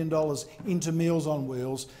 $50 million into Meals on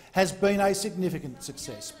Wheels has been a significant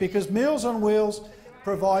success, because Meals on Wheels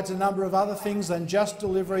provides a number of other things than just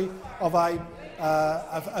delivery of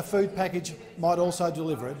a food package might also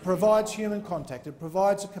deliver. It provides human contact. It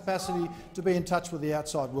provides a capacity to be in touch with the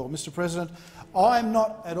outside world. Mr President, I am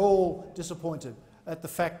not at all disappointed at the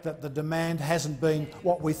fact that the demand hasn't been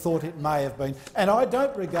what we thought it may have been, and I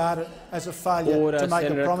don't regard it as a failure to make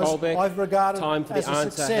Senator a promise. Colbeck, I've regarded time it for as the a answer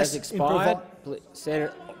success has expired.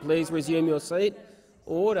 Senator, please resume your seat.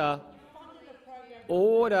 Order.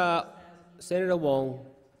 Order. Senator Wong.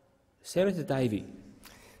 Senator Davey.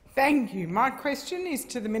 Thank you. My question is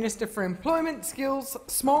to the Minister for Employment, Skills,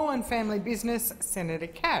 Small and Family Business, Senator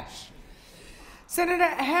Cash. Senator,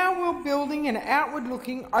 how will building an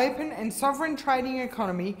outward-looking, open and sovereign trading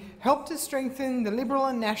economy help to strengthen the Liberal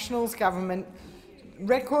and Nationals government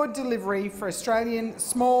record delivery for Australian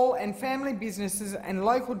small and family businesses and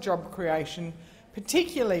local job creation,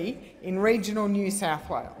 particularly in regional New South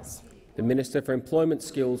Wales? The Minister for Employment,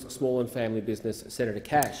 Skills, Small and Family Business, Senator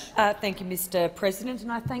Cash. Thank you, Mr President,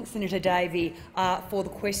 and I thank Senator Davey for the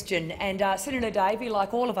question. And Senator Davey,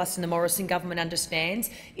 like all of us in the Morrison government, understands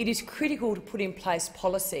it is critical to put in place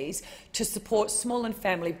policies to support small and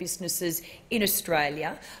family businesses in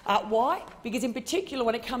Australia. Why? Because in particular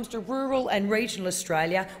when it comes to rural and regional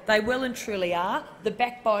Australia, they well and truly are the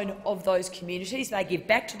backbone of those communities. They give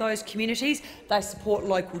back to those communities, they support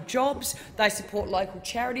local jobs, they support local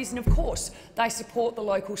charities and, of course, they support the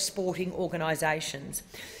local sporting organisations.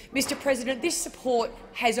 Mr President, this support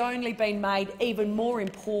has only been made even more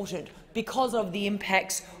important because of the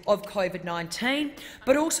impacts of COVID-19,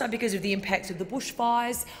 but also because of the impacts of the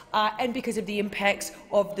bushfires and because of the impacts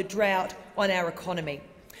of the drought on our economy.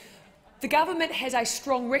 The government has a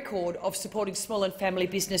strong record of supporting small and family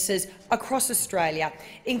businesses across Australia,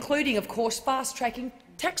 including, of course, fast-tracking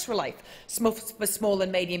tax relief for small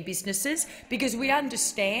and medium businesses, because we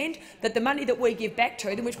understand that the money that we give back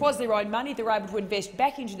to them, which was their own money, they're able to invest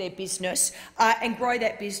back into their business and grow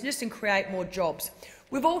that business and create more jobs.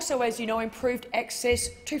 We've also, as you know, improved access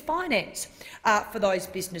to finance for those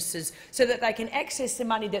businesses so that they can access the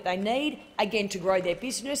money that they need, again, to grow their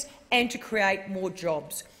business and to create more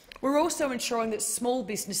jobs. We're also ensuring that small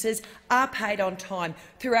businesses are paid on time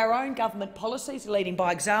through our own government policies, leading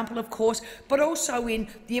by example, of course, but also in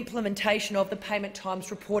the implementation of the Payment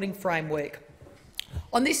Times Reporting Framework.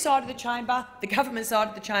 On this side of the chamber, the government side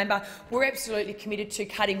of the chamber, we're absolutely committed to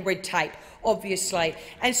cutting red tape, obviously,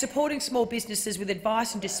 and supporting small businesses with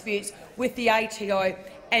advice and disputes with the ATO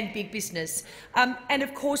and big business. And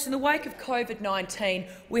of course, in the wake of COVID-19,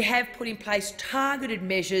 we have put in place targeted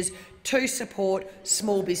measures to support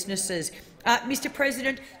small businesses. Mr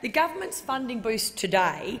President, the government's funding boost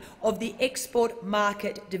today of the Export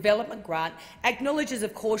Market Development Grant acknowledges,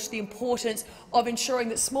 of course, the importance of ensuring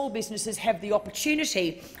that small businesses have the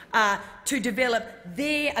opportunity to develop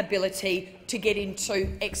their ability to get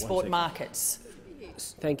into export markets.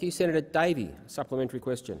 Thank you. Senator Davey, supplementary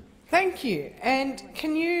question. Thank you. And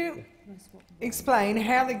can you explain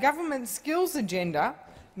how the government's skills agenda,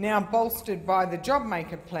 now bolstered by the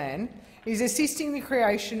JobMaker plan, is assisting the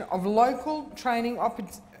creation of local training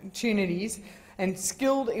opportunities and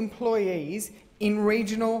skilled employees in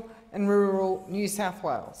regional and rural New South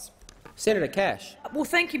Wales? Senator Cash. Well,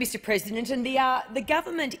 thank you, Mr President. And the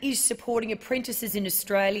government is supporting apprentices in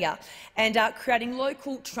Australia and creating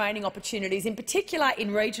local training opportunities, in particular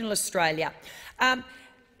in regional Australia.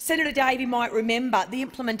 Senator Davey might remember the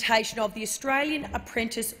implementation of the Australian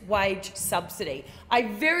Apprentice Wage Subsidy, a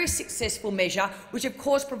very successful measure which of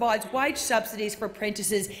course provides wage subsidies for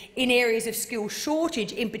apprentices in areas of skill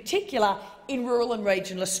shortage, in particular in rural and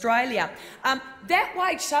regional Australia. That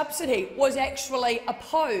wage subsidy was actually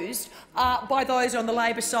opposed by those on the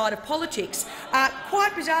Labor side of politics.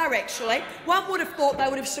 Quite bizarre, actually. One would have thought they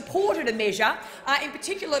would have supported a measure. In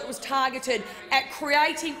particular, it was targeted at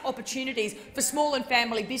creating opportunities for small and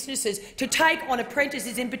family businesses to take on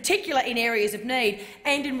apprentices, in particular in areas of need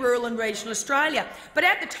and in rural and regional Australia. But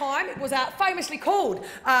at the time, it was famously called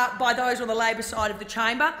by those on the Labor side of the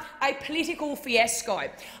chamber a political fiasco.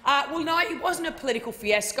 Well, no, it wasn't a political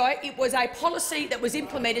fiasco. It was a policy that was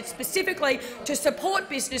implemented specifically to support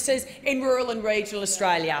businesses in rural and regional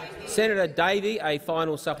Australia. Senator Davey, a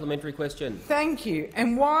final supplementary question. Thank you.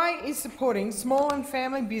 And why is supporting small and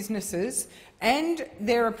family businesses and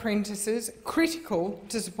their apprentices critical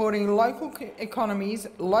to supporting local economies,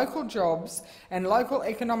 local jobs and local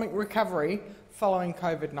economic recovery following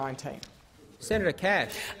COVID-19? Senator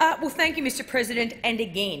Cash. Well, thank you, Mr President. And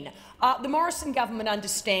again, the Morrison government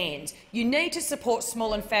understands you need to support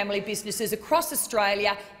small and family businesses across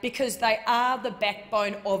Australia because they are the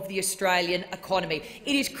backbone of the Australian economy.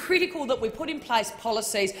 It is critical that we put in place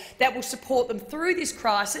policies that will support them through this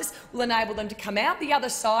crisis, will enable them to come out the other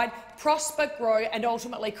side, prosper, grow and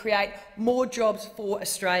ultimately create more jobs for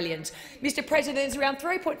Australians. Mr President, there's around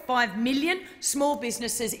 3.5 million small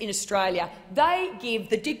businesses in Australia. They give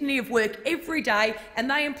the dignity of work every day and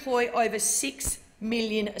they employ over 6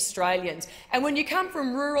 million Australians. And when you come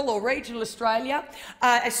from rural or regional Australia,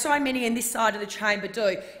 as so many in this side of the chamber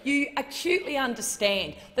do, you acutely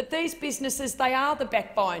understand that these businesses, they are the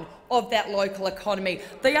backbone of that local economy.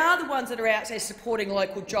 They are the ones that are out there supporting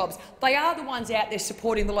local jobs. They are the ones out there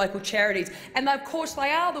supporting the local charities. And of course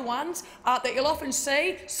they are the ones that you'll often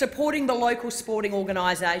see supporting the local sporting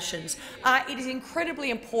organisations. It is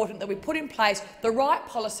incredibly important that we put in place the right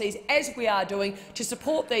policies, as we are doing, to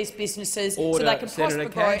support these businesses so they can prosper,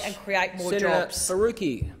 grow and create more jobs.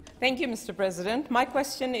 Faruqi. Thank you, Mr President. My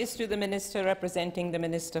question is to the Minister representing the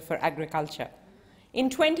Minister for Agriculture. In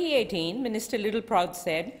 2018, Minister Littleproud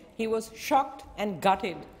said he was shocked and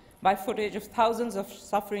gutted by footage of thousands of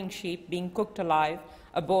suffering sheep being cooked alive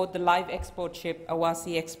aboard the live export ship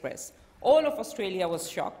Awasi Express. All of Australia was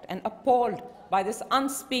shocked and appalled by this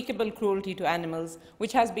unspeakable cruelty to animals,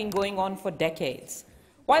 which has been going on for decades.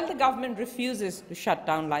 While the government refuses to shut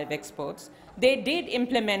down live exports, they did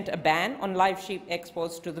implement a ban on live sheep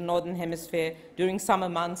exports to the Northern Hemisphere during summer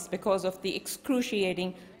months because of the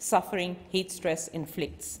excruciating suffering heat stress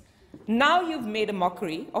inflicts. Now you've made a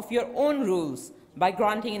mockery of your own rules by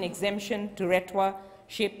granting an exemption to Retwa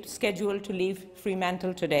ship scheduled to leave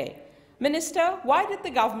Fremantle today. Minister, why did the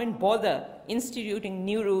government bother instituting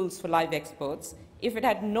new rules for live exports if it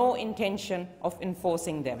had no intention of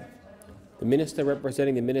enforcing them? The Minister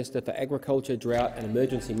representing the Minister for Agriculture, Drought and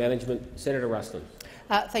Emergency Management, Senator Ruston.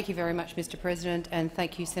 Thank you very much, Mr President, and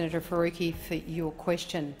thank you, Senator Faruqi, for your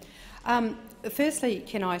question. Firstly,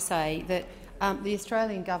 can I say that the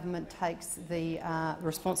Australian government takes our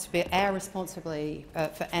responsibility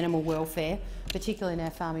for animal welfare, particularly in our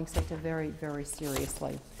farming sector, very, very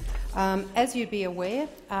seriously. As you'd be aware,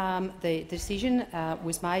 the decision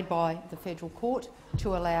was made by the federal court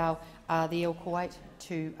to allow the El Kuwait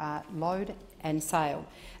to load and sail.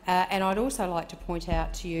 And I'd also like to point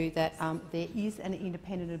out to you that there is an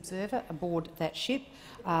independent observer aboard that ship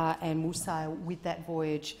and will sail with that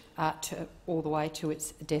voyage all the way to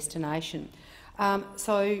its destination.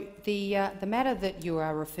 So the matter that you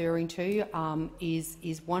are referring to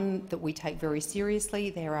is one that we take very seriously.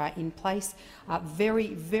 There are in place very,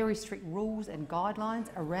 very strict rules and guidelines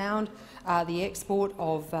around the export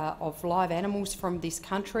of live animals from this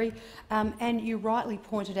country. And you rightly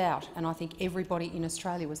pointed out, and I think everybody in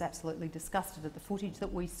Australia was absolutely disgusted at the footage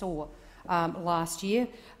that we saw last year,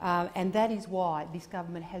 and that is why this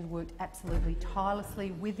government has worked absolutely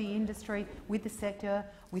tirelessly with the industry, with the sector,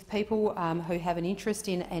 with people who have an interest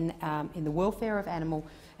in the welfare of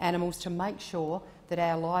animals to make sure that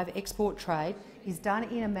our live export trade is done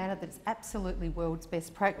in a manner that's absolutely world's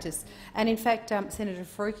best practice. And in fact, Senator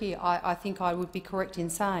Faruqi, I think I would be correct in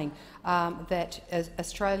saying that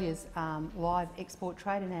Australia's live export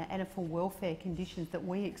trade and our animal welfare conditions that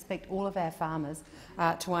we expect all of our farmers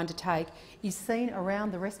to undertake is seen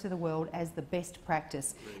around the rest of the world as the best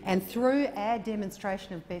practice. And through our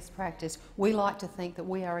demonstration of best practice, we like to think that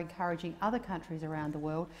we are encouraging other countries around the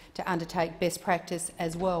world to undertake best practice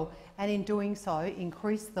as well, and in doing so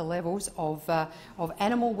increase the levels of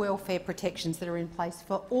animal welfare protections that are in place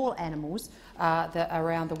for all animals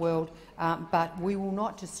around the world. But we will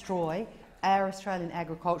not destroy our Australian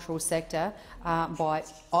agricultural sector by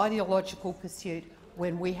ideological pursuit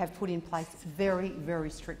when we have put in place very, very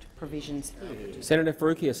strict provisions. Senator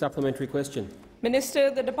Faruqi, a supplementary question. Minister,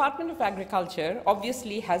 the Department of Agriculture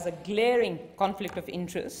obviously has a glaring conflict of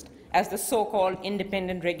interest as the so-called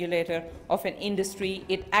independent regulator of an industry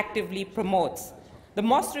it actively promotes. The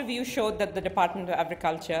Moss review showed that the Department of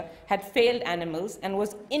Agriculture had failed animals and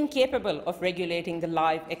was incapable of regulating the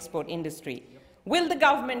live export industry. Will the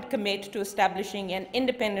government commit to establishing an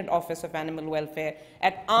independent Office of Animal Welfare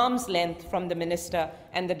at arm's length from the Minister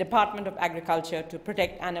and the Department of Agriculture to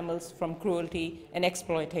protect animals from cruelty and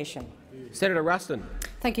exploitation? Senator Ruston.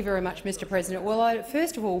 Thank you very much, Mr President. Well, I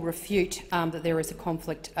first of all refute that there is a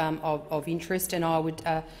conflict of interest, and I would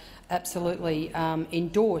absolutely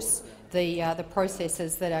endorse the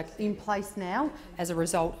processes that are in place now as a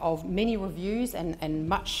result of many reviews and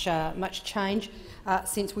much change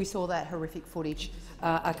since we saw that horrific footage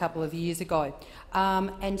a couple of years ago.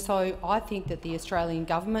 And so I think that the Australian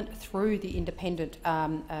government, through the independence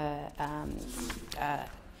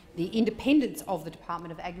of the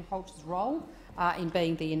Department of Agriculture's role in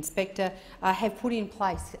being the inspector, have put in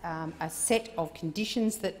place a set of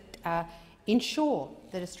conditions that ensure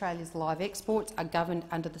that Australia's live exports are governed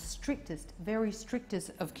under the strictest, very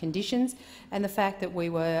strictest of conditions, and the fact that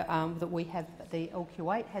the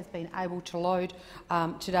LQ8 has been able to load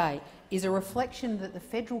today is a reflection that the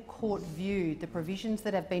federal court viewed the provisions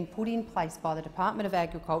that have been put in place by the Department of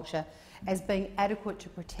Agriculture as being adequate to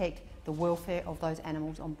protect the welfare of those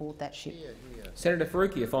animals on board that ship. Senator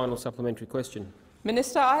Faruqi, a final supplementary question.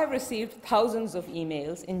 Minister, I have received thousands of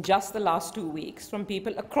emails in just the last 2 weeks from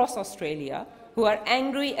people across Australia who are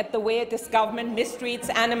angry at the way this government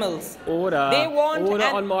mistreats animals. Order. They want order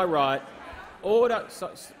on my right. Order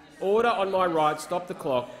on my right. Stop the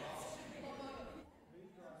clock.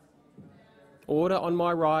 Order on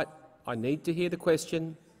my right. I need to hear the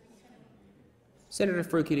question. Senator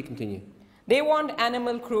Faruqi to continue. They want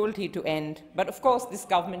animal cruelty to end, but of course this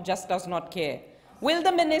government just does not care. Will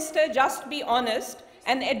the minister just be honest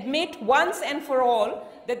and admit once and for all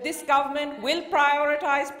that this government will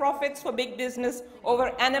prioritise profits for big business over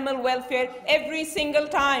animal welfare every single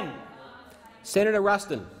time? Senator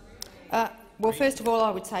Ruston. Well, first of all,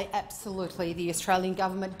 I would say absolutely the Australian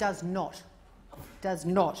government does not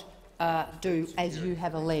do as you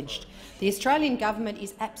have alleged. The Australian government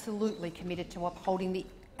is absolutely committed to upholding the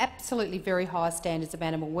absolutely very high standards of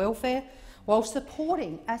animal welfare, while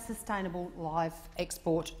supporting a sustainable live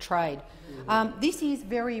export trade. This is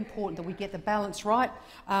very important that we get the balance right.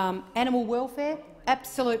 Animal welfare,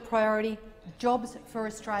 absolute priority. Jobs for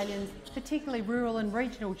Australians, particularly rural and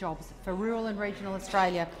regional jobs for rural and regional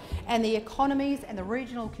Australia, and the economies and the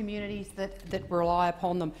regional communities that rely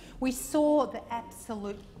upon them. We saw the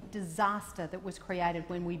absolute disaster that was created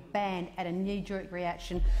when we banned, at a knee-jerk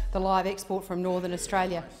reaction, the live export from Northern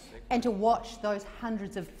Australia. And to watch those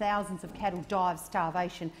hundreds of thousands of cattle die of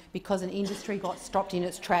starvation because an industry got stopped in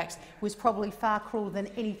its tracks was probably far crueler than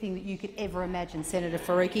anything that you could ever imagine, Senator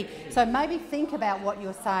Faruqi. So maybe think about what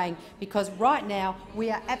you're saying, because right now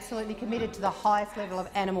we are absolutely committed to the highest level of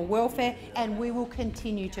animal welfare, and we will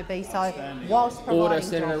continue to be so whilst providing Order,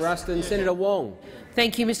 Senator jobs. Ruston. Senator Wong.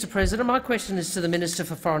 Thank you, Mr President. My question is to the Minister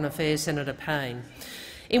for Foreign Affairs, Senator Payne.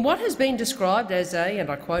 In what has been described as a, and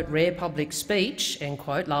I quote, rare public speech, end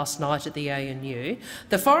quote, last night at the ANU,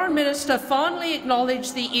 the Foreign Minister finally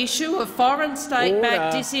acknowledged the issue of foreign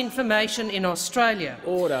state-backed disinformation in Australia.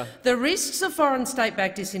 Order. The risks of foreign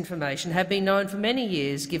state-backed disinformation have been known for many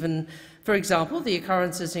years, given, for example, the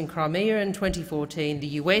occurrences in Crimea in 2014, the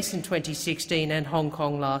US in 2016 and Hong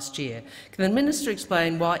Kong last year. Can the Minister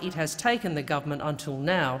explain why it has taken the government until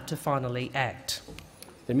now to finally act?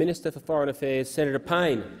 The Minister for Foreign Affairs, Senator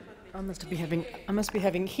Payne. I must be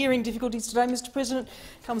having hearing difficulties today, Mr President.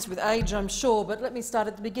 Comes with age, I'm sure, but let me start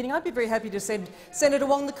at the beginning. I'd be very happy to send Senator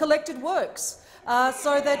Wong the collected works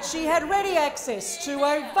so that she had ready access to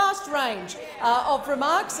a vast range of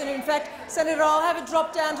remarks. And in fact, Senator, I'll have it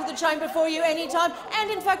dropped down to the chamber for you any time,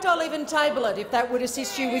 and in fact I'll even table it if that would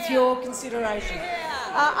assist you with your consideration.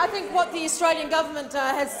 I think what the Australian government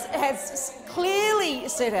has clearly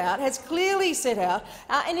set out,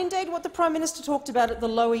 and indeed what the Prime Minister talked about at the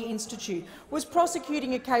Lowy Institute, was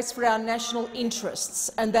prosecuting a case for our national interests,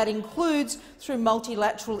 and that includes through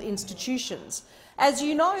multilateral institutions. As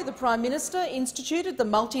you know, the Prime Minister instituted the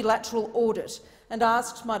multilateral audit and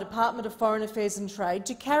asked my Department of Foreign Affairs and Trade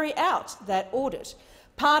to carry out that audit.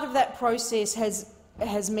 Part of that process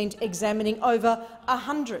has meant examining over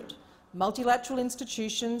 100 multilateral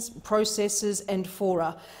institutions, processes and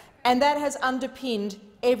fora, and that has underpinned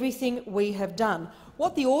everything we have done.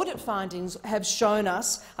 What the audit findings have shown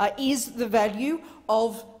us is the value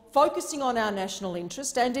of focusing on our national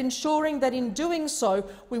interest and ensuring that in doing so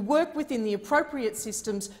we work within the appropriate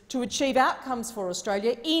systems to achieve outcomes for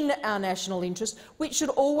Australia in our national interest, which should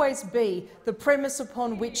always be the premise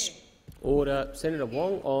upon which— Order. Senator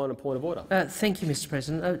Wong on a point of order. Thank you, Mr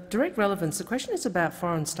President. Direct relevance. The question is about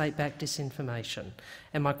foreign state-backed disinformation,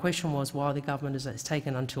 and my question was why the government has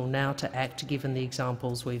taken until now to act, given the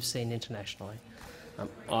examples we've seen internationally.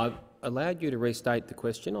 I've allowed you to restate the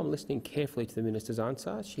question. I'm listening carefully to the minister's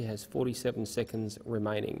answer. She has 47 seconds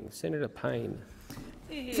remaining. Senator Payne.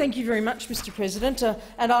 Thank you very much, Mr President.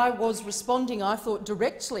 And I was responding, I thought,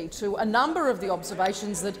 directly to a number of the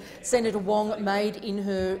observations that Senator Wong made in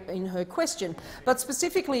her question. But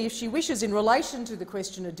specifically, if she wishes, in relation to the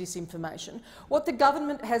question of disinformation, what the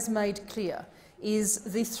government has made clear is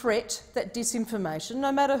the threat that disinformation,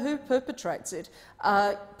 no matter who perpetrates it,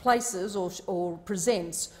 places or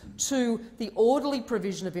presents to the orderly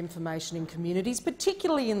provision of information in communities,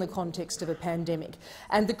 particularly in the context of a pandemic.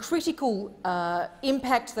 And the critical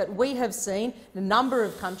impact that we have seen in a number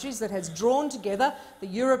of countries that has drawn together the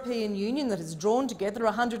European Union, that has drawn together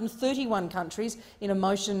 131 countries in a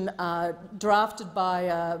motion drafted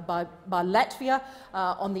by Latvia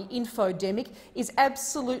on the infodemic, is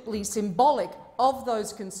absolutely symbolic of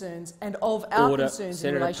those concerns and of our concerns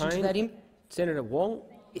Senator in relation Payne. to that. Senator Wong,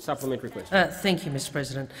 supplementary question. Thank you, Mr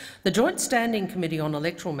President. The Joint Standing Committee on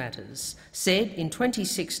Electoral Matters said in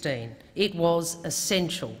 2016 it was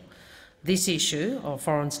essential this issue of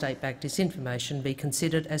foreign state-backed disinformation be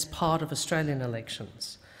considered as part of Australian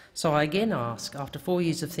elections. So I again ask, after 4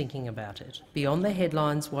 years of thinking about it, beyond the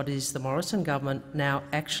headlines, what is the Morrison government now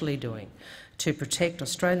actually doing to protect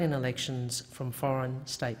Australian elections from foreign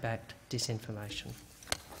state-backed disinformation?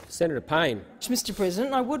 Senator Payne. Mr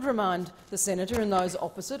President, I would remind the senator and those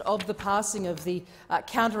opposite of the passing of the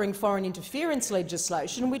countering foreign interference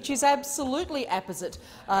legislation, which is absolutely apposite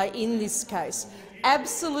in this case,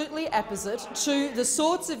 absolutely apposite to the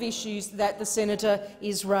sorts of issues that the senator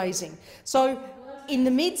is raising. So, in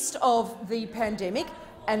the midst of the pandemic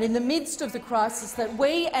and in the midst of the crisis that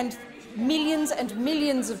we and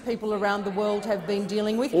millions of people around the world have been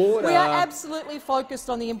dealing with, we are absolutely focused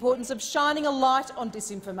on the importance of shining a light on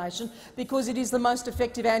disinformation because it is the most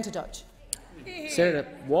effective antidote. Senator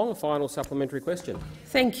Wong, final supplementary question.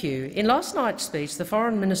 Thank you. In last night's speech, the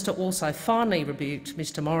Foreign Minister also finally rebuked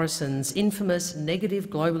Mr Morrison's infamous negative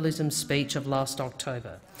globalism speech of last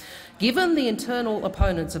October. Given the internal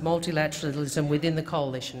opponents of multilateralism within the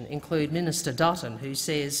coalition include Minister Dutton, who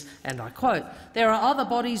says, and I quote, "There are other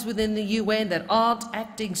bodies within the UN that aren't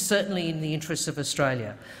acting certainly in the interests of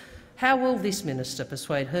Australia." How will this minister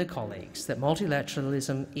persuade her colleagues that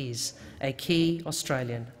multilateralism is a key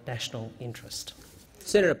Australian national interest?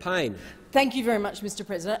 Senator Payne. Thank you very much, Mr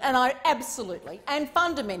President. And I absolutely and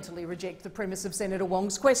fundamentally reject the premise of Senator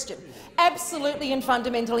Wong's question. Absolutely and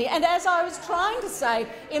fundamentally. And as I was trying to say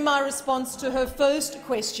in my response to her first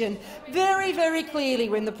question, very, very clearly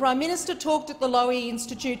when the Prime Minister talked at the Lowy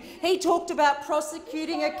Institute, he talked about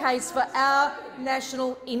prosecuting a case for our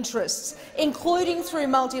national interests, including through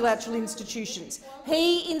multilateral institutions.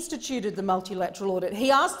 He instituted the multilateral audit. He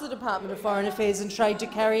asked the Department of Foreign Affairs and Trade to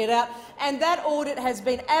carry it out, and that audit has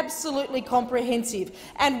been absolutely comprehensive.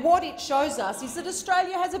 And what it shows us is that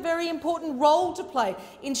Australia has a very important role to play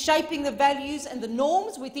in shaping the values and the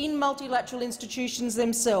norms within multilateral institutions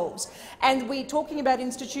themselves. And we're talking about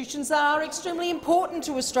institutions that are extremely important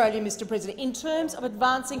to Australia, Mr President, in terms of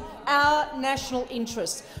advancing our national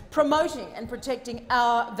interests, promoting and protecting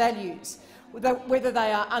our values, whether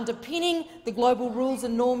they are underpinning the global rules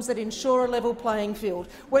and norms that ensure a level playing field,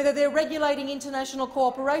 whether they're regulating international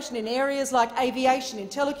cooperation in areas like aviation, in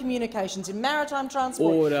telecommunications, in maritime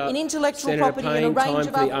transport, in intellectual property and a range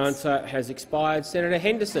of others. The answer has expired. Senator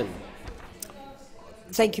Henderson.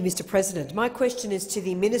 Thank you, Mr President. My question is to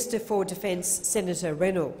the Minister for Defence, Senator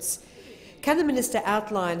Reynolds. Can the minister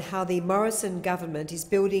outline how the Morrison government is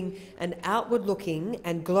building an outward-looking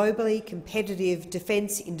and globally competitive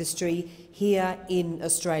defence industry here in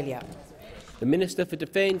Australia? The Minister for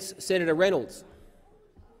Defence, Senator Reynolds.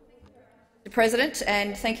 Mr President,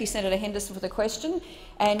 and thank you, Senator Henderson, for the question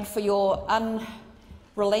and for your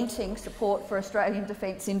unrelenting support for Australian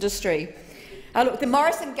defence industry. Look, the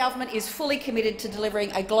Morrison government is fully committed to delivering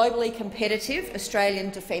a globally competitive Australian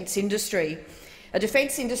defence industry. A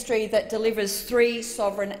defence industry that delivers three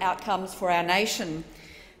sovereign outcomes for our nation.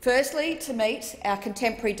 Firstly, to meet our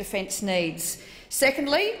contemporary defence needs.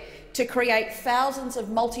 Secondly, to create thousands of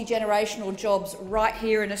multi-generational jobs right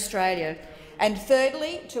here in Australia. And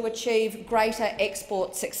thirdly, to achieve greater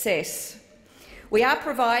export success. We are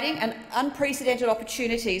providing unprecedented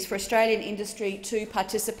opportunities for Australian industry to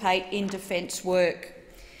participate in defence work.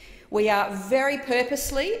 We are very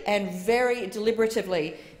purposely and very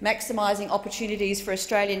deliberatively maximising opportunities for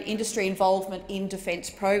Australian industry involvement in defence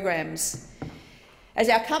programs. As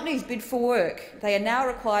our companies bid for work, they are now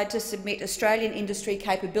required to submit Australian industry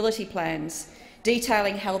capability plans,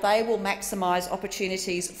 detailing how they will maximise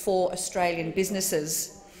opportunities for Australian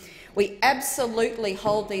businesses. We absolutely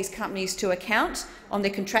hold these companies to account on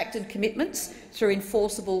their contracted commitments through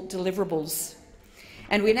enforceable deliverables.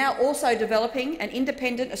 And we're now also developing an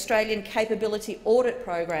independent Australian capability audit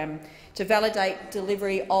program to validate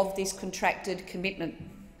delivery of this contracted commitment.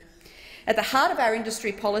 At the heart of our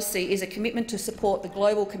industry policy is a commitment to support the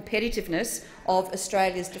global competitiveness of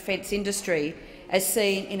Australia's defence industry, as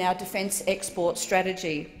seen in our defence export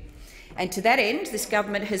strategy. And to that end, this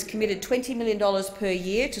government has committed $20 million per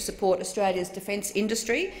year to support Australia's defence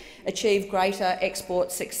industry achieve greater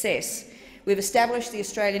export success. We've established the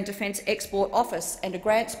Australian Defence Export Office and a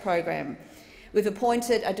grants program. We've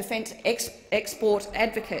appointed a defence export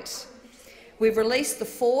advocate. We've released the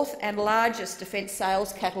fourth and largest defence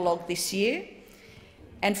sales catalogue this year.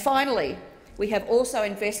 And finally, we have also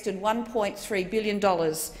invested $1.3 billion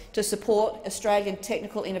to support Australian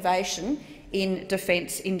technical innovation in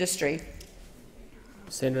defence industry.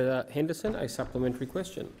 Senator Henderson, a supplementary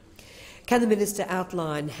question. Can the minister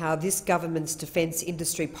outline how this government's defence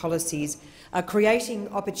industry policies are creating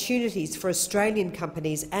opportunities for Australian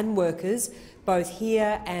companies and workers, both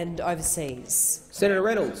here and overseas? Senator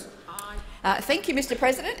Reynolds. Thank you, Mr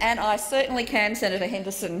President, and I certainly can, Senator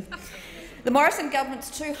Henderson. The Morrison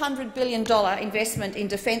government's $200 billion investment in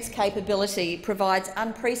defence capability provides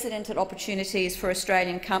unprecedented opportunities for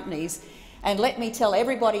Australian companies. And let me tell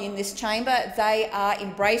everybody in this chamber, they are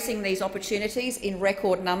embracing these opportunities in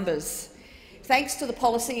record numbers. Thanks to the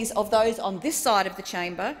policies of those on this side of the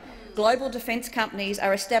chamber, global defence companies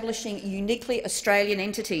are establishing uniquely Australian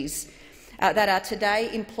entities that are today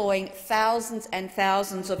employing thousands and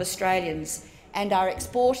thousands of Australians and are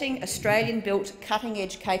exporting Australian-built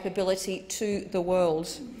cutting-edge capability to the world.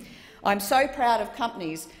 I'm so proud of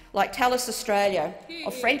companies like Thales Australia,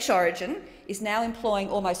 of French origin, is now employing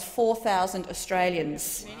almost 4,000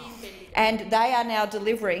 Australians. And they are now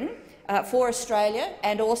delivering for Australia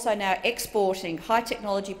and also now exporting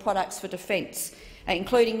high-technology products for defence,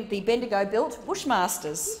 including the Bendigo-built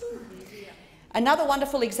Bushmasters. Another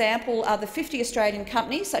wonderful example are the 50 Australian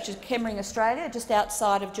companies, such as Chemring Australia, just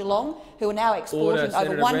outside of Geelong, who are now exporting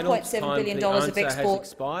over $1.7 billion of export.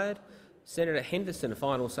 Has expired. Senator Henderson, a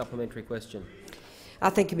final supplementary question.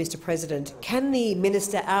 Thank you, Mr President. Can the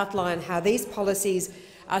minister outline how these policies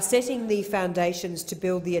are setting the foundations to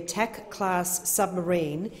build the attack-class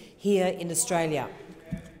submarine here in Australia?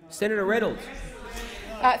 Senator Reynolds.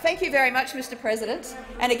 Thank you very much, Mr President.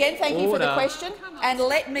 And again, thank you for the question. And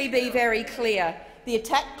let me be very clear. The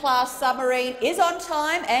attack-class submarine is on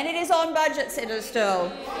time and it is on budget, Senator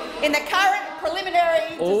Sterle. In the current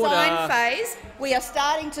preliminary design phase, we are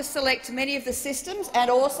starting to select many of the systems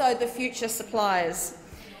and also the future suppliers.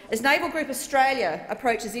 As Naval Group Australia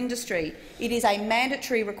approaches industry, it is a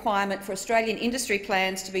mandatory requirement for Australian industry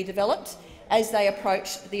plans to be developed as they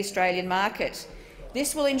approach the Australian market.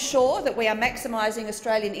 This will ensure that we are maximising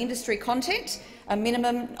Australian industry content, a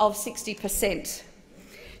minimum of 60%.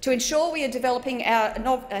 To ensure we are developing our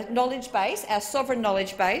knowledge base, our sovereign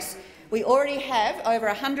knowledge base, we already have over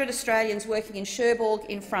 100 Australians working in Cherbourg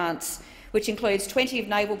in France, which includes 20 of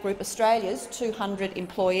Naval Group Australia's 200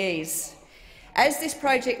 employees. As this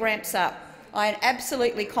project ramps up, I am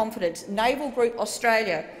absolutely confident Naval Group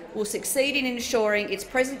Australia will succeed in ensuring its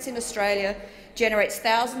presence in Australia generates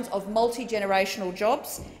thousands of multi-generational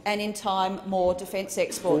jobs and, in time, more defence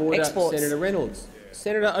exports. Senator Reynolds.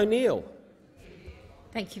 Senator O'Neill.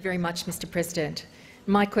 Thank you very much, Mr President.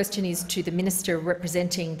 My question is to the Minister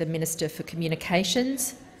representing the Minister for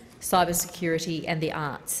Communications, Cybersecurity and the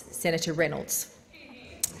Arts, Senator Reynolds.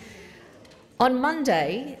 On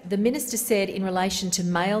Monday, the Minister said in relation to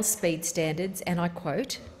mail speed standards, and I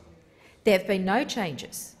quote, "There have been no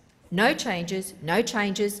changes, no changes, no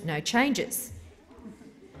changes, no changes."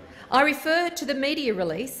 I refer to the media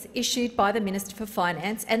release issued by the Minister for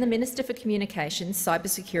Finance and the Minister for Communications,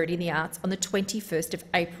 Cybersecurity and the Arts on the 21st of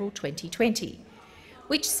April 2020,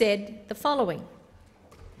 which said the following: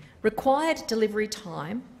 required delivery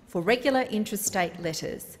time for regular intrastate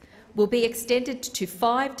letters will be extended to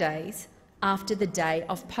 5 days after the day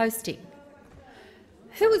of posting.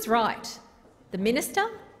 Who was right, the Minister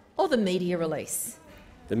or the media release?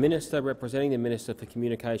 The Minister representing the Minister for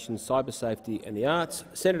Communications, Cyber Safety and the Arts,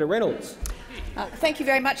 Senator Reynolds. Thank you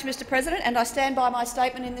very much, Mr President, and I stand by my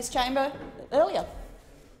statement in this chamber earlier.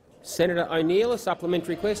 Senator O'Neill, a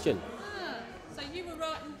supplementary question. So you were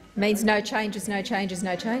right. Means no changes, no changes,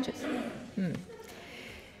 no changes.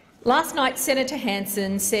 Last night, Senator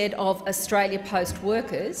Hansard said of Australia Post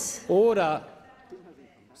workers— Order.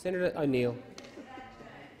 Senator O'Neill.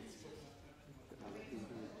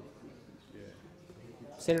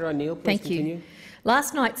 Senator O'Neill, please continue. Thank you.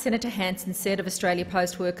 Last night, Senator Hansard said of Australia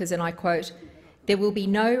Post workers, and I quote, "There will be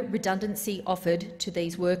no redundancy offered to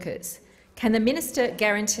these workers." Can the minister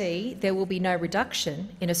guarantee there will be no reduction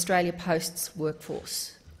in Australia Post's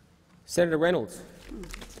workforce? Senator Reynolds.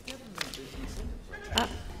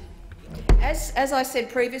 As I said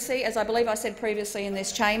previously, as I believe I said previously in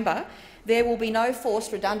this chamber, there will be no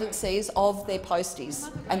forced redundancies of their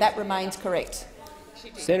posties, and that remains correct.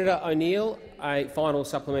 Senator O'Neill, a final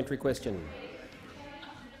supplementary question.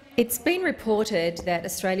 It's been reported that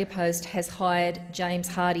Australia Post has hired James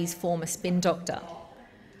Hardy's former spin doctor.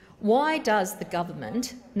 Why does the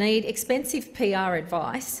government need expensive PR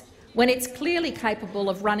advice when it's clearly capable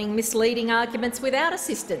of running misleading arguments without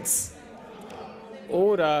assistance?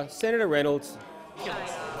 Order. Senator Reynolds.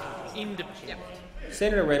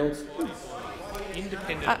 Senator Reynolds.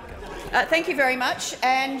 Thank you very much.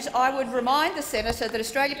 And I would remind the senator that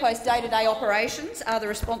Australia Post day-to-day operations are the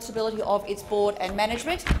responsibility of its board and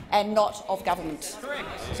management and not of government.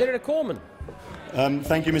 Senator Cormann.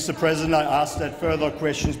 Thank you, Mr. President. I ask that further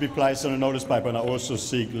questions be placed on a notice paper, and I also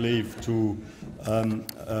seek leave to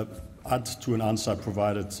add to an answer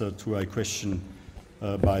provided to a question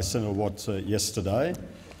by Senator Watt yesterday.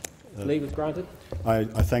 Leave is granted. I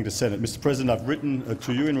thank the Senate. Mr. President, I've written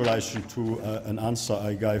to you in relation to an answer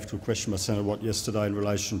I gave to a question by Senator Watt yesterday in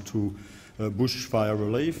relation to bushfire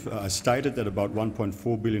relief. I stated that about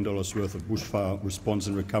 $1.4 billion worth of bushfire response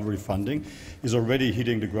and recovery funding is already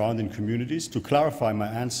hitting the ground in communities. To clarify my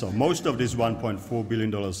answer, most of this $1.4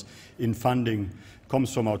 billion in funding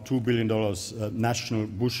comes from our $2 billion National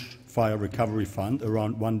Bushfire Recovery Fund,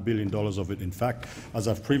 around $1 billion of it, in fact, as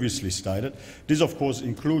I've previously stated. This, of course,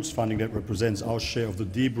 includes funding that represents our share of the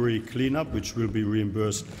debris cleanup, which will be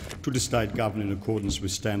reimbursed to the state government in accordance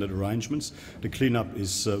with standard arrangements. The cleanup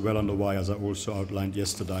is well underway, as I also outlined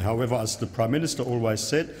yesterday. However, as the Prime Minister always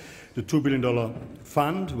said, the $2 billion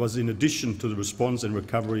fund was in addition to the response and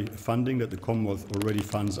recovery funding that the Commonwealth already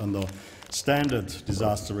funds under standard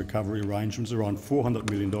disaster recovery arrangements. Around $400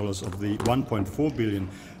 million of the $1.4 billion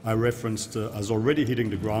I referenced as already hitting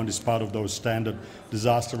the ground is part of those standard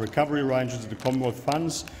disaster recovery arrangements that the Commonwealth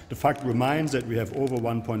funds. The fact remains that we have over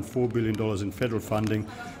 $1.4 billion in federal funding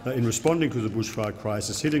in responding to the bushfire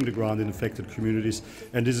crisis, hitting the ground in affected communities,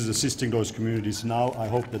 and this is assisting those communities now. I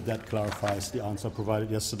hope that that clarifies the answer provided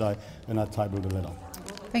yesterday, and I table the letter.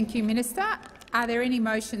 Thank you, Minister. Are there any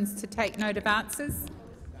motions to take note of answers?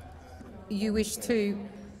 You wish to?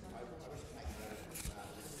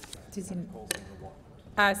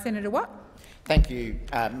 Senator Watt. Thank you,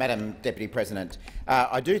 Madam Deputy President.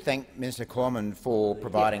 I do thank Minister Cormann for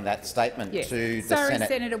providing that statement to the Sorry, Senate.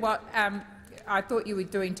 Senator Watt. I thought you were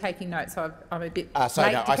taking notes, so I'm a bit no,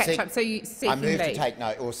 late to catch up. So you seeking I move leave. to take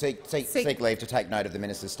note, or seek leave to take note of the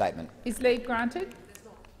minister's statement. Is leave granted?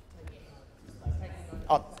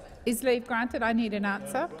 Is leave granted? I need an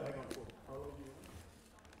answer.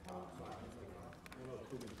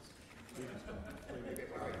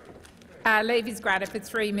 Leave is granted for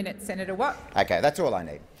 3 minutes, Senator Watt. Okay, that's all I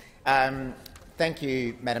need. Thank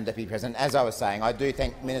you, Madam Deputy President. As I was saying, I do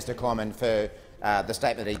thank Minister Cormann for the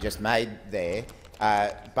statement he just made there,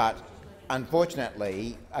 but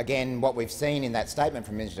unfortunately, again, what we've seen in that statement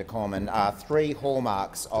from Minister Cormann are three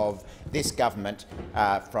hallmarks of this government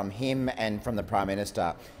from him and from the Prime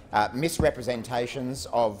Minister. Misrepresentations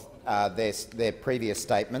of their previous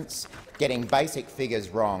statements, getting basic figures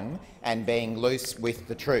wrong and being loose with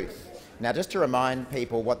the truth. Now, just to remind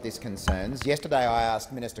people what this concerns, yesterday I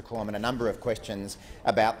asked Minister Cormann a number of questions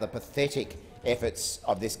about the pathetic efforts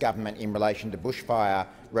of this government in relation to bushfire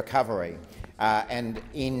recovery. And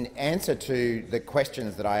in answer to the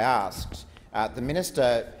questions that I asked, the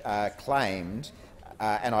minister claimed,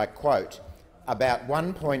 and I quote, about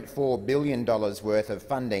 $1.4 billion worth of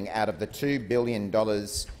funding out of the $2 billion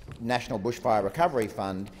National Bushfire Recovery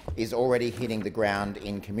Fund is already hitting the ground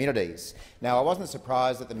in communities. Now, I wasn't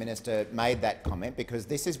surprised that the minister made that comment, because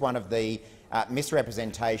this is one of the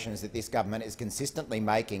misrepresentations that this government is consistently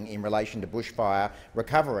making in relation to bushfire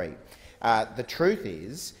recovery. The truth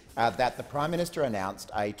is that the Prime Minister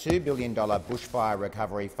announced a $2 billion bushfire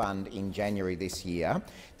recovery fund in January this year.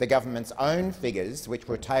 The government's own figures, which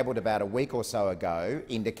were tabled about a week or so ago,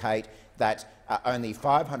 indicate that only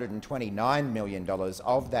 $529 million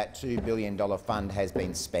of that $2 billion fund has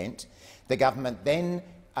been spent. The government then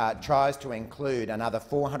tries to include another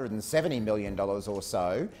 $470 million or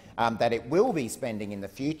so that it will be spending in the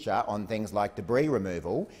future on things like debris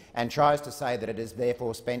removal, and tries to say that it has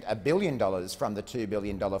therefore spent $1 billion from the $2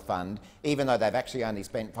 billion fund, even though they've actually only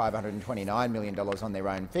spent $529 million on their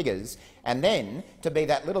own figures. And then, to be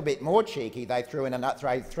that little bit more cheeky, they throw in another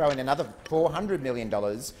 $400 million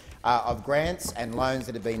of grants and loans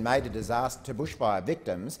that have been made to bushfire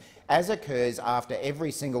victims, as occurs after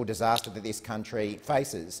every single disaster that this country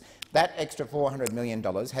faces. That extra $400 million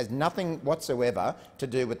has nothing whatsoever to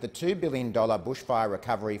do with the $2 billion bushfire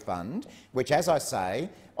recovery fund, which, as I say,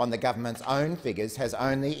 on the government's own figures, has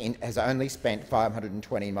only spent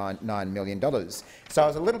 $529 million. So I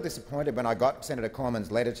was a little disappointed when I got Senator Cormann's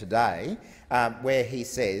letter today, where he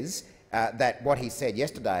says that what he said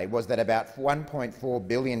yesterday was that about $1.4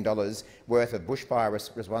 billion worth of bushfire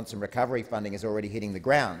response and recovery funding is already hitting the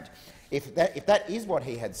ground. If that is what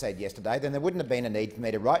he had said yesterday, then there wouldn't have been a need for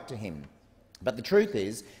me to write to him. But the truth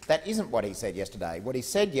is that isn't what he said yesterday. What he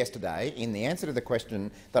said yesterday, in the answer to the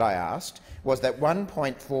question that I asked, was that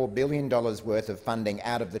 $1.4 billion worth of funding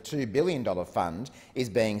out of the $2 billion fund is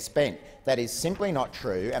being spent. That is simply not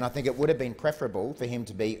true, and I think it would have been preferable for him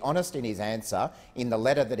to be honest in his answer in the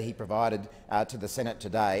letter that he provided to the Senate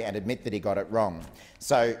today and admit that he got it wrong.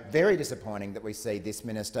 So, very disappointing that we see this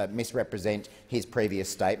minister misrepresent his previous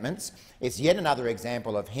statements. It's yet another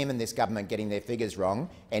example of him and this government getting their figures wrong.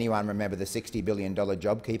 Anyone remember the $60 billion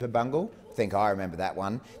JobKeeper bungle? I think I remember that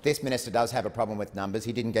one. This minister does have a problem with numbers.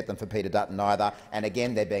 He didn't get them for Peter Dutton either, and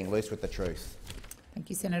again they're being loose with the truth. Thank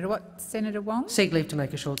you, Senator. Senator Wong? Seek leave to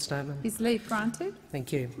make a short statement. Is leave granted?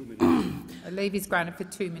 Thank you. Leave is granted for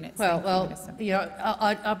 2 minutes.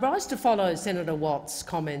 I rise to follow Senator Watt's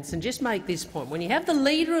comments and just make this point. When you have the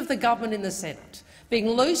Leader of the Government in the Senate being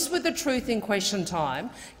loose with the truth in question time,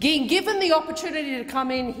 being given the opportunity to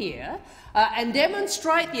come in here and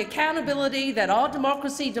demonstrate the accountability that our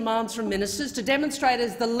democracy demands from ministers, to demonstrate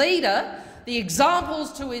as the leader the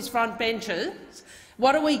examples to his front benches,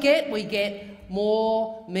 what do we get? We get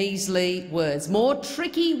more measly words, more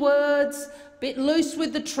tricky words, bit loose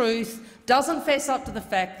with the truth, doesn't fess up to the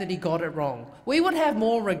fact that he got it wrong. We would have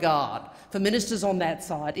more regard for ministers on that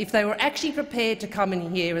side if they were actually prepared to come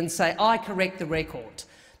in here and say, I correct the record.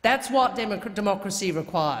 That's what democracy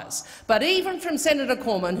requires. But even from Senator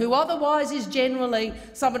Cormann, who otherwise is generally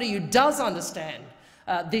somebody who does understand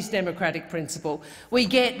this democratic principle, we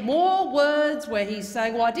get more words where he's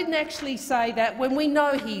saying, well, I didn't actually say that, when we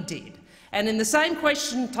know he did. And in the same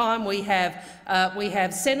question time we have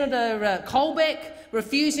Senator Colbeck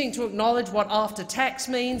refusing to acknowledge what after tax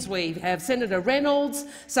means. We have Senator Reynolds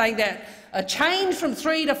saying that a change from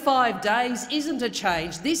 3 to 5 days isn't a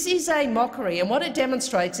change. This is a mockery, and what it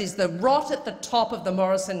demonstrates is the rot at the top of the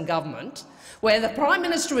Morrison government, where the Prime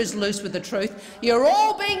Minister is loose with the truth. You're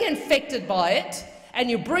all being infected by it, and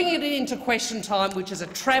you're bringing it into question time, which is a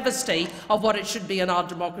travesty of what it should be in our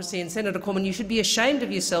democracy. And, Senator Cormann, you should be ashamed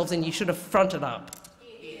of yourselves and you should have fronted up.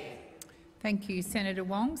 Thank you, Senator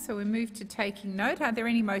Wong. So we move to taking note. Are there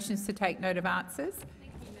any motions to take note of answers?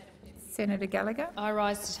 Senator Gallagher. I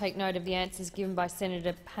rise to take note of the answers given by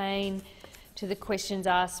Senator Payne to the questions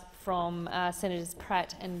asked from Senators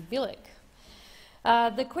Pratt and Villock.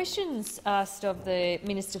 The questions asked of the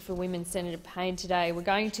Minister for Women, Senator Payne, today were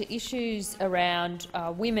going to issues around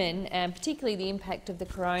women, and particularly the impact of the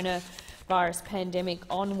coronavirus pandemic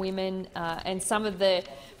on women, and some of the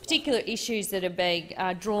particular issues that are being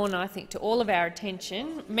drawn, I think, to all of our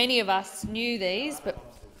attention. Many of us knew these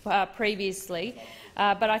previously,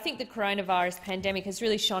 but I think the coronavirus pandemic has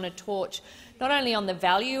really shone a torch not only on the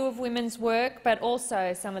value of women's work, but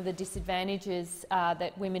also some of the disadvantages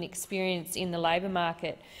that women experience in the labour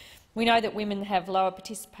market. We know that women have lower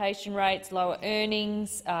participation rates, lower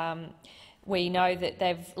earnings. We know that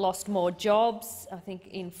they've lost more jobs. I think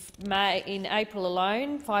in April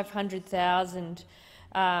alone, 500,000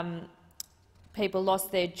 people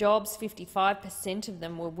lost their jobs. 55% of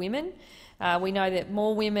them were women. We know that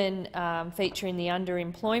more women feature in the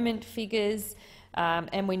underemployment figures.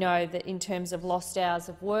 And we know that in terms of lost hours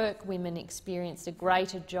of work, women experienced a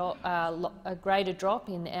greater drop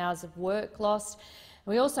in hours of work lost.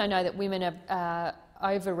 We also know that women are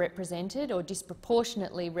overrepresented or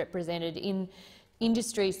disproportionately represented in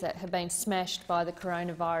industries that have been smashed by the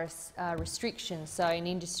coronavirus restrictions, so in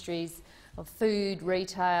industries of food,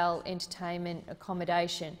 retail, entertainment,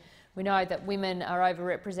 accommodation. We know that women are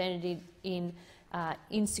overrepresented in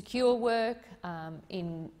insecure work,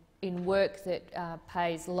 in work that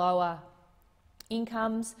pays lower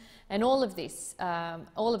incomes, and all of this,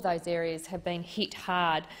 all of those areas have been hit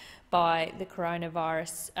hard by the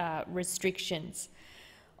coronavirus restrictions.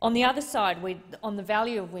 On the other side, on the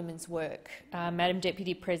value of women's work, Madam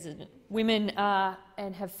Deputy President, women are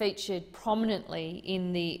and have featured prominently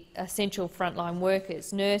in the essential frontline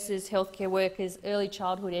workers: nurses, healthcare workers, early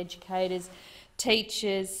childhood educators,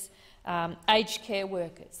 teachers, aged care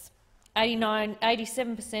workers.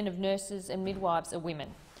 87% of nurses and midwives are women.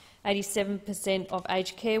 87% of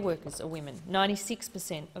aged care workers are women.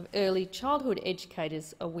 96% of early childhood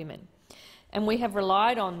educators are women. And we have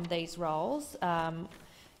relied on these roles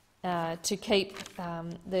to keep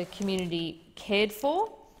the community cared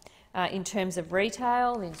for in terms of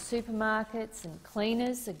retail, in supermarkets and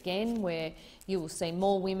cleaners, again, where you will see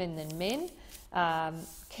more women than men.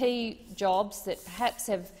 Key jobs that perhaps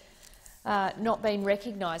have not been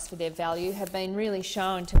recognised for their value have been really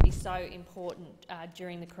shown to be so important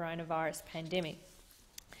during the coronavirus pandemic.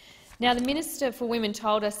 Now, the Minister for Women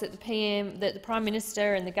told us that the Prime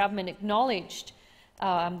Minister and the government acknowledged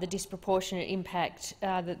the disproportionate impact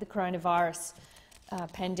that the coronavirus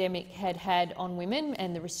pandemic had on women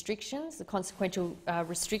and the restrictions, the consequential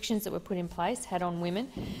restrictions that were put in place had on women.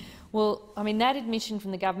 Well, I mean, that admission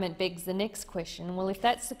from the government begs the next question. Well, if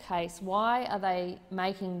that's the case, why are they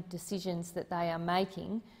making decisions that they are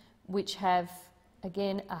making which have,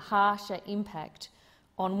 again, a harsher impact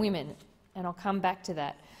on women? And I'll come back to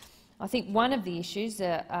that. I think one of the issues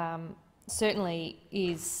certainly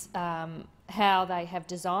is how they have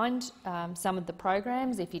designed some of the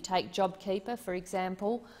programs. If you take JobKeeper, for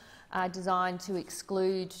example, designed to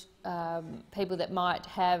exclude people that might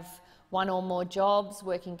have one or more jobs,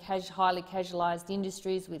 working highly casualised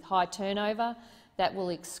industries with high turnover, that will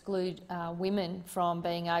exclude women from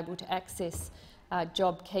being able to access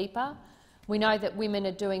JobKeeper. We know that women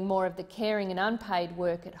are doing more of the caring and unpaid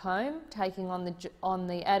work at home, taking on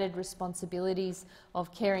the added responsibilities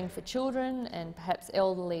of caring for children and perhaps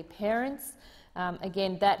elderly parents.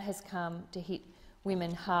 Again, that has come to hit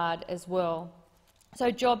women hard as well.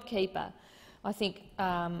 So JobKeeper, I think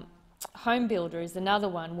Home Builder is another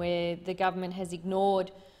one where the government has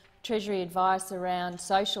ignored Treasury advice around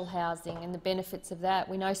social housing and the benefits of that.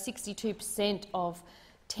 We know 62% of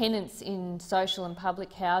tenants in social and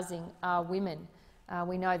public housing are women.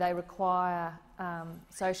 We know they require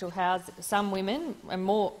social housing. Some women, and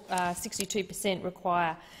more, 62%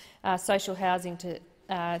 require social housing to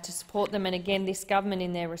support them. And again, this government,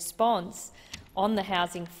 in their response on the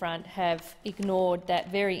housing front, have ignored that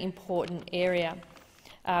very important area,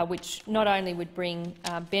 which not only would bring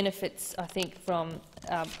benefits, I think, from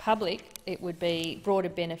public, it would be broader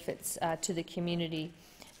benefits to the community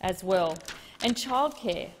as well. And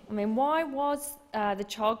childcare. I mean, why was the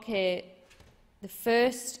childcare the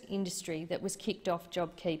first industry that was kicked off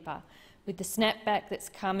JobKeeper? With the snapback that's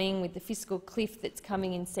coming, with the fiscal cliff that's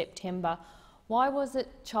coming in September, why was it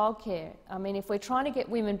childcare? I mean, if we're trying to get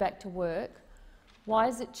women back to work, why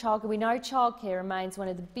is it childcare? We know childcare remains one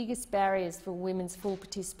of the biggest barriers for women's full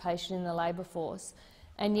participation in the labour force,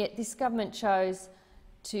 and yet this government chose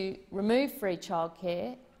to remove free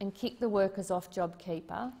childcare and kick the workers off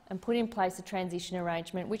JobKeeper and put in place a transition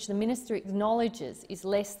arrangement which the minister acknowledges is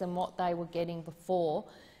less than what they were getting before.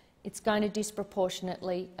 It's going to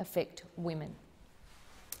disproportionately affect women.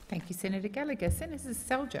 Thank you, Senator Gallagher. Senator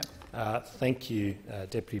Selja. Thank you,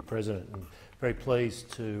 Deputy President. I'm very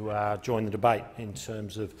pleased to join the debate in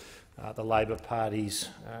terms of the Labor Party's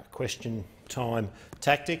question time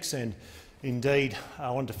tactics, and indeed I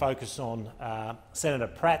want to focus on Senator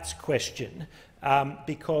Pratt's question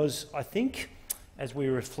because I think as we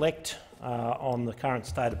reflect on the current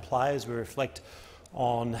state of play, as we reflect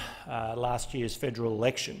on last year's federal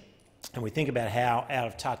election, and we think about how out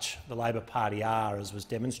of touch the Labor Party are, as was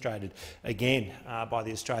demonstrated again by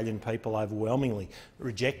the Australian people overwhelmingly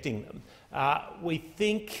rejecting them, we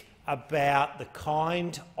think about the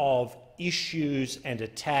kind of issues and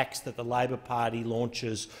attacks that the Labor Party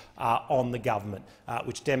launches on the government,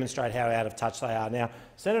 which demonstrate how out of touch they are. Now,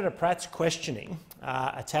 Senator Pratt's questioning,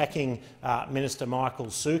 attacking Minister Michael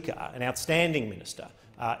Sukkar, an outstanding minister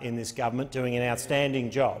in this government, doing an outstanding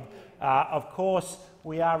job. Of course,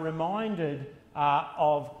 we are reminded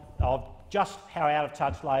of just how out of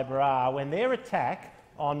touch Labor are when their attack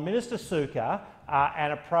on Minister Sukkar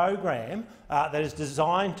and a program that is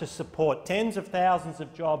designed to support tens of thousands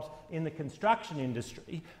of jobs in the construction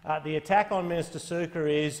industry. The attack on Minister Sukkar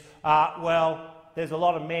is, well, there's a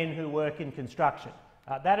lot of men who work in construction.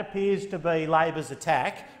 That appears to be Labor's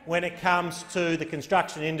attack when it comes to the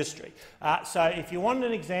construction industry. So if you want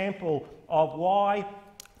an example of why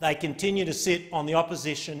they continue to sit on the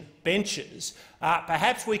opposition benches,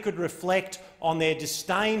 perhaps we could reflect on their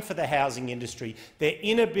disdain for the housing industry, their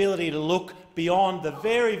inability to look beyond the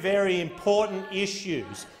very, very important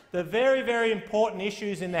issues the very, very important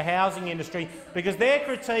issues in the housing industry, because their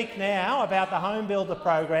critique now about the home builder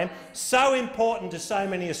program, so important to so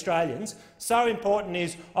many Australians, so important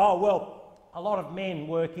is, oh well, a lot of men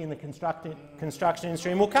work in the construction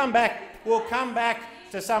industry, and we'll come back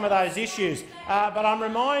to some of those issues. But I'm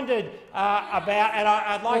reminded about, and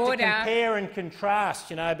I'd like to compare and contrast,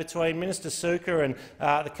 between Minister Sukkar and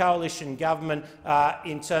the coalition government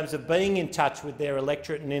in terms of being in touch with their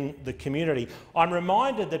electorate and in the community. I'm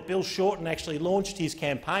reminded that Bill Shorten actually launched his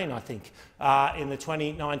campaign, I think, in the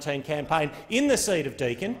 2019 campaign in the seat of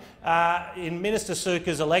Deakin, in Minister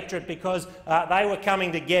Sukkar's electorate, because they were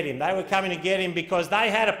coming to get him. They were coming to get him because they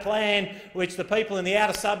had a plan which the people in the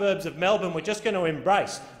outer suburbs of Melbourne were just going to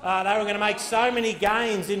embrace. They were going to make so many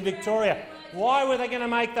gains in Victoria. Why were they going to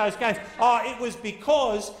make those gains? Oh, it was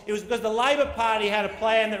because the Labor Party had a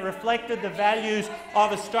plan that reflected the values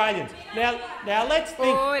of Australians. Now let's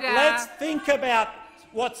think about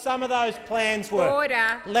what some of those plans were.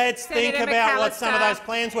 Let's think about what some of those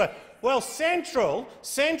plans were. Well, central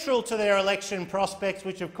to their election prospects,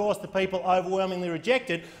 which of course the people overwhelmingly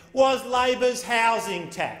rejected, was Labor's housing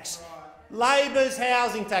tax. Labor's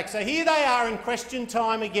housing tax. So here they are in question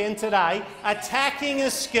time again today, attacking a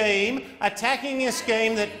scheme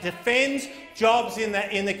that defends jobs in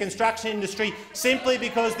the construction industry simply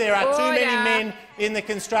because there are too many men in the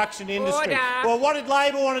construction industry. Well, what did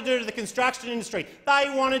Labor want to do to the construction industry?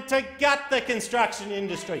 They wanted to gut the construction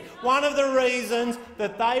industry. One of the reasons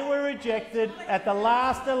that they were rejected at the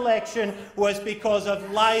last election was because of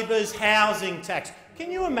Labor's housing tax.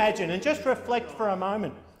 Can you imagine, and just reflect for a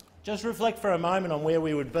moment on where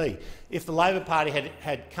we would be if the Labor Party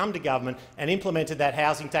had come to government and implemented that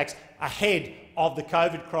housing tax ahead of the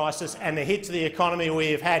COVID crisis and the hit to the economy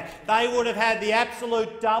we have had. They would have had the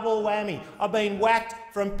absolute double whammy of being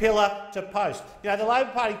whacked from pillar to post. The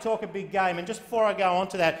Labor Party talk a big game, and just before I go on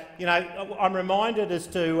to that, I'm reminded as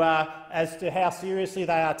to how seriously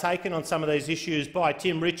they are taken on some of these issues by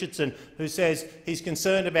Tim Richardson, who says he's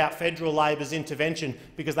concerned about federal Labor's intervention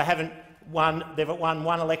because they've won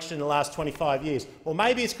one election in the last 25 years. Well,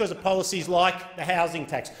 maybe it's because of policies like the housing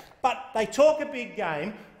tax. But they talk a big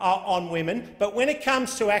game on women, but when it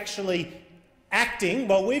comes to actually acting,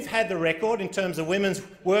 well, we've had the record in terms of women's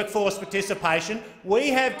workforce participation. We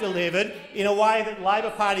have delivered in a way that the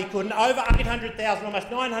Labor Party couldn't. Over 800,000, almost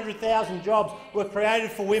 900,000 jobs were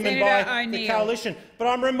created for women by the coalition. But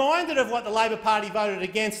I'm reminded of what the Labor Party voted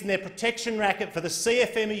against in their protection racket for the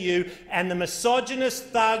CFMEU and the misogynist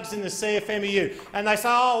thugs in the CFMEU. And they say,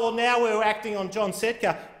 oh, well, now we're acting on John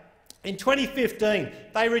Setka. In 2015,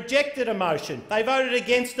 they rejected a motion. They voted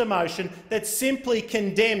against a motion that simply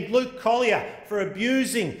condemned Luke Collier for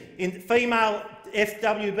abusing female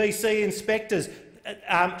FWBC inspectors,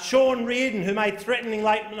 Sean Reardon, who made threatening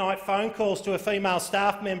late-night phone calls to a female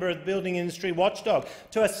staff member of the building industry watchdog,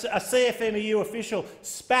 to a CFMEU official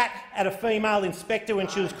spat at a female inspector when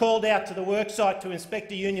she was called out to the worksite to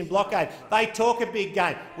inspect a union blockade. They talk a big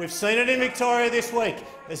game. We've seen it in Victoria this week.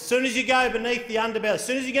 As soon as you go beneath the underbelly, as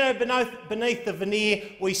soon as you go beneath the veneer,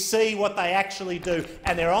 we see what they actually do.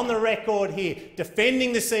 And they're on the record here,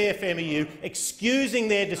 defending the CFMEU, excusing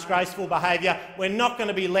their disgraceful behaviour. We're not going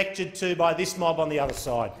to be lectured to by this mob on the other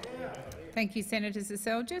side. Thank you, Senator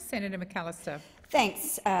Seselja. Senator McAllister.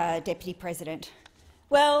 Thanks, Deputy President.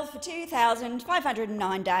 Well, for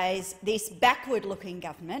 2,509 days, this backward-looking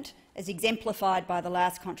government, as exemplified by the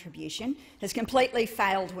last contribution, has completely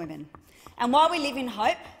failed women. And while we live in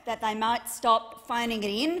hope that they might stop phoning it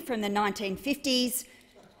in from the 1950s,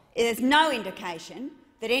 there's no indication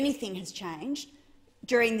that anything has changed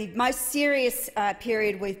during the most serious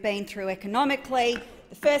period we've been through economically,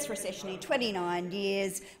 the first recession in 29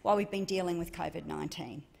 years, while we've been dealing with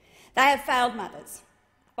COVID-19. They have failed mothers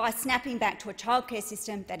by snapping back to a childcare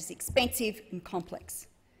system that is expensive and complex.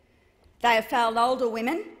 They have failed older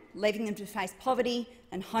women, leaving them to face poverty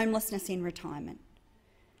and homelessness in retirement.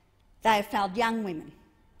 They have failed young women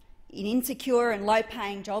in insecure and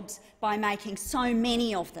low-paying jobs by making so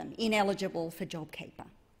many of them ineligible for JobKeeper.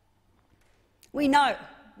 We know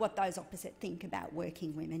what those opposite think about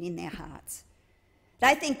working women in their hearts.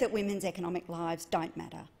 They think that women's economic lives don't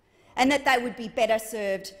matter and that they would be better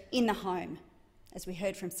served in the home, as we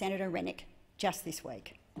heard from Senator Rennick just this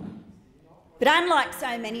week. But unlike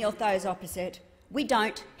so many of those opposite, we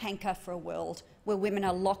don't hanker for a world where women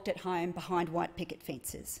are locked at home behind white picket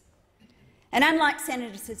fences. And unlike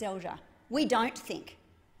Senator Seselja, we don't think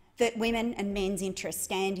that women and men's interests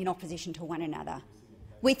stand in opposition to one another.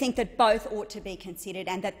 We think that both ought to be considered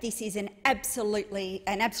and that this is an absolute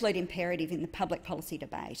imperative in the public policy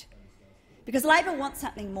debate. Because Labor wants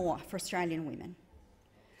something more for Australian women.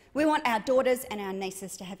 We want our daughters and our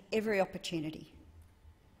nieces to have every opportunity.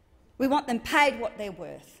 We want them paid what they're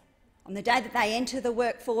worth on the day that they enter the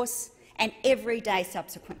workforce and every day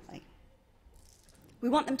subsequently. We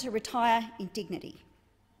want them to retire in dignity.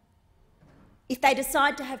 If they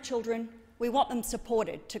decide to have children, we want them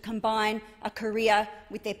supported to combine a career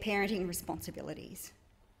with their parenting responsibilities.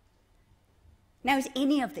 Now, is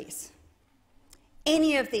any of this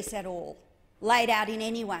at all, laid out in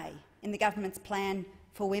any way in the government's plan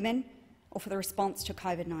for women or for the response to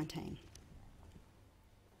COVID-19?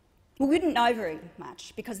 We wouldn't know very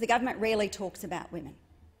much because the government rarely talks about women.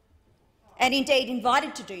 And indeed,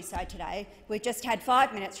 invited to do so today, we've just had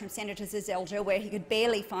 5 minutes from Senator Zelja where he could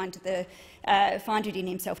barely find it in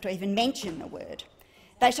himself to even mention the word.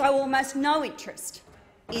 They show almost no interest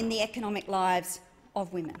in the economic lives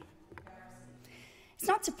of women. It's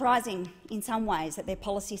not surprising in some ways that their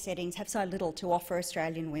policy settings have so little to offer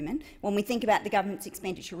Australian women when we think about the Government's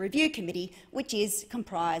Expenditure Review Committee, which is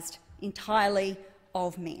comprised entirely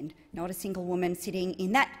of men, not a single woman sitting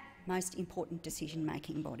in that most important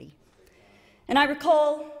decision-making body. And I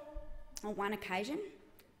recall on one occasion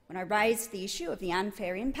when I raised the issue of the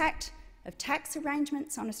unfair impact of tax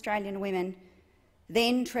arrangements on Australian women,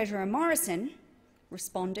 then Treasurer Morrison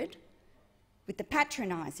responded with the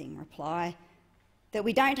patronising reply that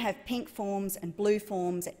we don't have pink forms and blue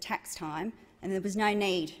forms at tax time and there was no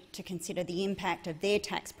need to consider the impact of their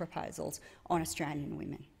tax proposals on Australian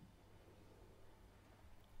women.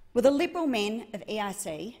 Well, the Liberal men of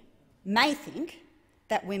EIC may think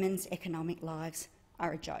that women's economic lives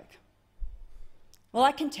are a joke. Well,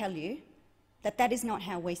 I can tell you that that is not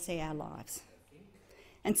how we see our lives.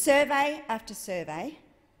 And survey after survey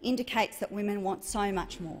indicates that women want so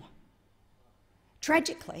much more.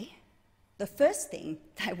 Tragically, the first thing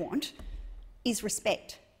they want is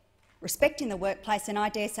respect. Respect in the workplace, and I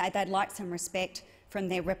dare say they'd like some respect from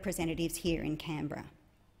their representatives here in Canberra.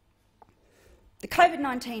 The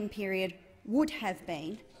COVID-19 period would have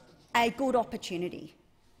been a good opportunity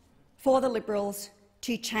for the Liberals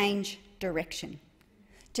to change direction,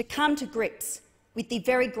 to come to grips with the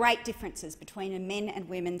very great differences between men and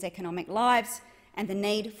women's economic lives and the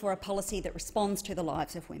need for a policy that responds to the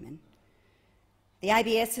lives of women. The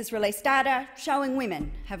ABS has released data showing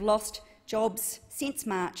women have lost jobs since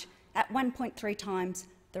March at 1.3 times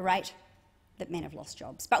the rate that men have lost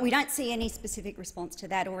jobs. But we don't see any specific response to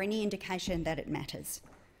that or any indication that it matters.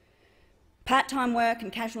 Part-time work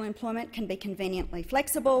and casual employment can be conveniently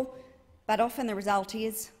flexible, but often the result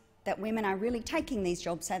is that women are really taking these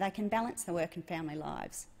jobs so they can balance the work and family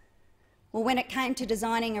lives. Well, when it came to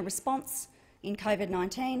designing a response in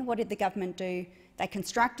COVID-19, what did the government do? They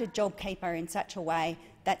constructed JobKeeper in such a way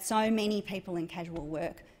that so many people in casual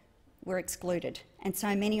work were excluded, and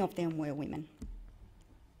so many of them were women.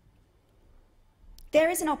 There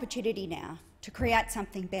is an opportunity now to create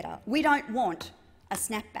something better. We don't want a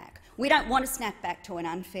snapback. We don't want to snap back to an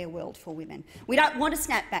unfair world for women. We don't want to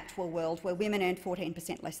snap back to a world where women earn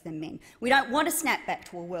 14% less than men. We don't want to snap back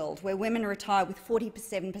to a world where women retire with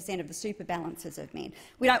 47% of the super balances of men.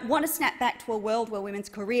 We don't want to snap back to a world where women's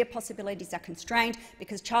career possibilities are constrained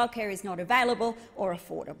because childcare is not available or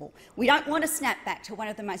affordable. We don't want to snap back to one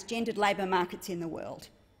of the most gendered labour markets in the world.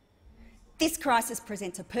 This crisis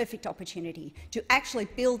presents a perfect opportunity to actually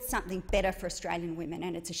build something better for Australian women,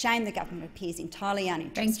 and it's a shame the government appears entirely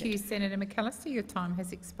uninterested. Thank you, Senator McAllister. Your time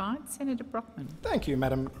has expired. Senator Brockman. Thank you,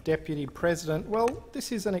 Madam Deputy President. Well,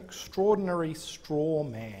 this is an extraordinary straw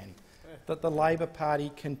man that the Labor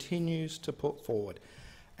Party continues to put forward.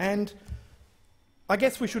 And I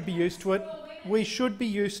guess we should be used to it. We should be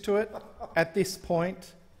used to it at this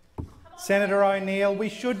point. Senator O'Neill, we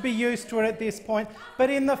should be used to it at this point,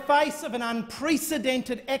 but in the face of an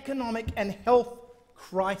unprecedented economic and health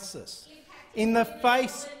crisis, in the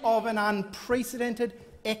face of an unprecedented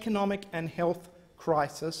economic and health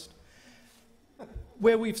crisis,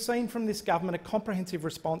 where we've seen from this government a comprehensive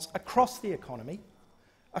response across the economy,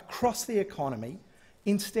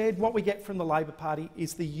 instead what we get from the Labor Party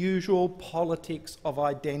is the usual politics of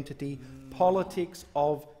identity, politics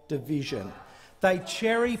of division. They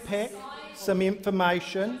cherry-pick some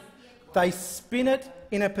information, they spin it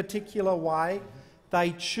in a particular way,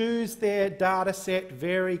 they choose their data set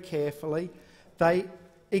very carefully, they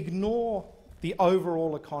ignore the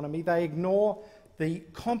overall economy, they ignore the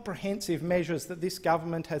comprehensive measures that this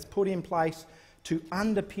government has put in place to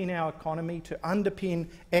underpin our economy, to underpin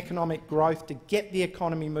economic growth, to get the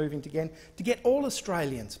economy moving again, to get all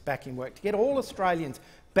Australians back in work, to get all Australians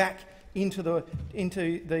back into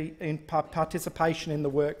participation in the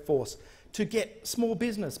workforce, to get small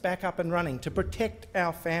business back up and running, to protect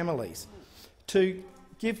our families, to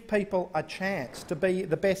give people a chance to be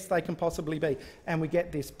the best they can possibly be. And we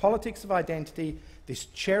get this politics of identity, this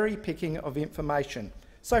cherry-picking of information.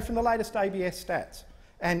 So from the latest ABS stats,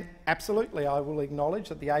 and absolutely I will acknowledge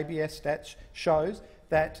that the ABS stats shows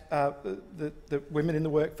that the women in the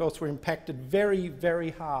workforce were impacted very,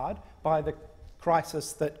 very hard by the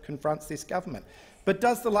crisis that confronts this government. But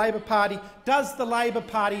does the Labor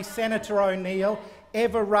Party, Senator O'Neill,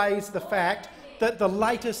 ever raise the fact that the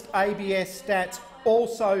latest ABS stats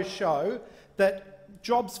also show that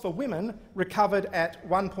jobs for women recovered at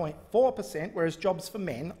 1.4%, whereas jobs for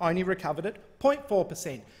men only recovered at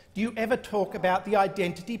 0.4%. Do you ever talk about the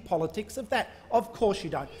identity politics of that? Of course you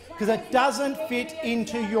don't, because it doesn't fit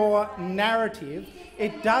into your narrative.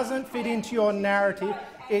 It doesn't fit into your narrative.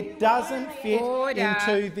 It doesn't fit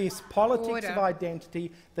into this politics of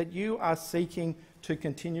identity that you are seeking to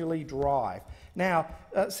continually drive. Now,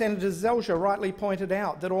 Senator Zelja rightly pointed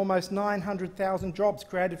out that almost 900,000 jobs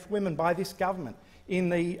created for women by this government in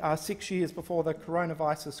the 6 years before the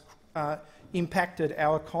coronavirus impacted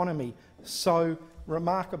our economy so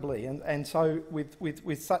remarkably and so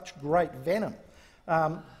with such great venom.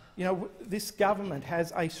 You know, this government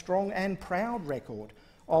has a strong and proud record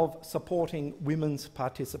of supporting women's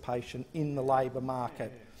participation in the labour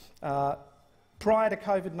market. Prior to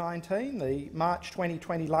COVID-19, the March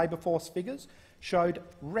 2020 labour force figures showed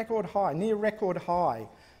record high, near record high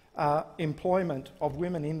employment of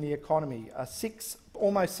women in the economy.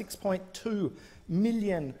 Almost 6.2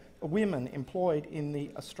 million women employed in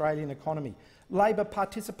the Australian economy. Labour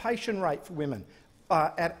participation rate for women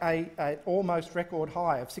at an almost record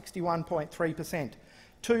high of 61.3%,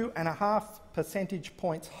 2.5 percentage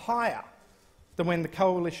points higher than when the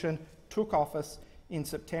Coalition took office in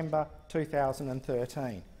September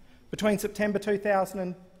 2013. Between September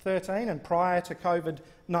 2013 and prior to COVID-19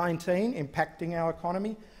 impacting our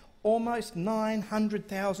economy, almost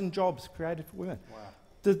 900,000 jobs created for women.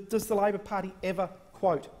 Wow. Does the Labor Party ever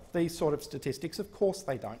quote these sort of statistics? Of course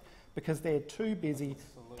they don't, because they're too busy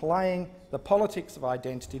playing the politics of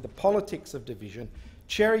identity, the politics of division,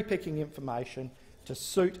 cherry-picking information to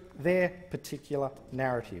suit their particular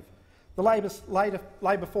narrative. The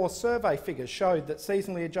Labor Force survey figures showed that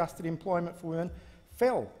seasonally adjusted employment for women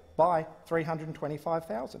fell by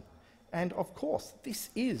 325,000. And of course, this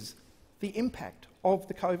is the impact of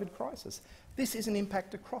the COVID crisis. This is an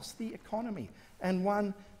impact across the economy, and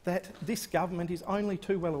one that this government is only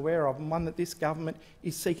too well aware of, and one that this government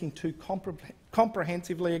is seeking to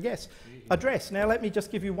comprehensively address. Now, let me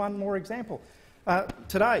just give you one more example.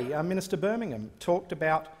 Today, Minister Birmingham talked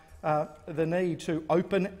about the need to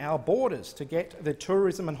open our borders to get the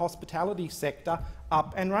tourism and hospitality sector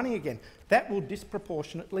up and running again. That will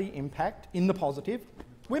disproportionately impact, in the positive,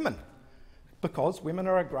 women, because women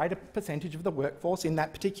are a greater percentage of the workforce in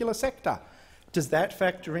that particular sector. Does that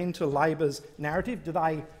factor into Labor's narrative? Do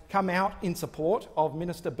they come out in support of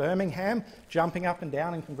Minister Birmingham, jumping up and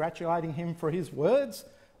down and congratulating him for his words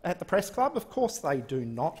at the press club? Of course they do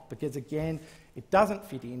not, because again, it doesn't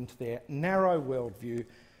fit into their narrow worldview.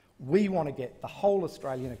 We want to get the whole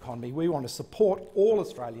Australian economy. We want to support all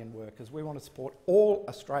Australian workers. We want to support all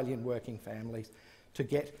Australian working families to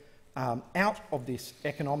get out of this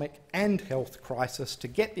economic and health crisis, to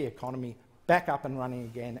get the economy back up and running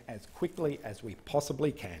again as quickly as we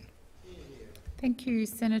possibly can. Thank you,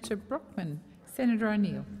 Senator Brockman. Senator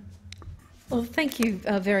O'Neill. Well, thank you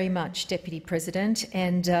very much, Deputy President.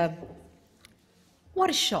 And what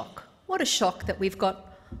a shock. What a shock that we've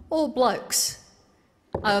got all blokes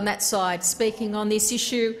on that side speaking on this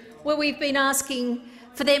issue, where we've been asking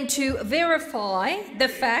for them to verify the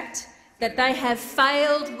fact that they have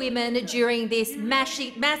failed women during this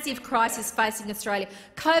massive crisis facing Australia.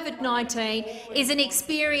 COVID-19 is an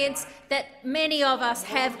experience that many of us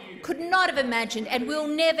could not have imagined and will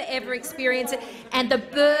never ever experience it. And the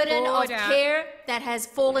burden of care that has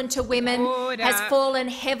fallen to women has fallen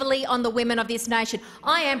heavily on the women of this nation.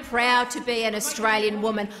 I am proud to be an Australian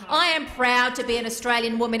woman. I am proud to be an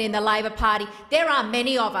Australian woman in the Labor Party. There are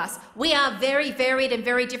many of us. We are very varied and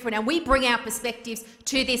very different, and we bring our perspectives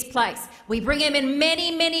to this place. We bring them in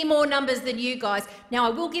many, many more numbers than you guys. Now, I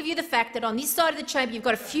will give you the fact that on this side of the chamber you've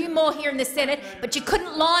got a few more here in the Senate, but you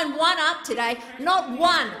couldn't line one up today, not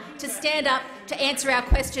one, to stand up to answer our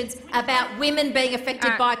questions about women being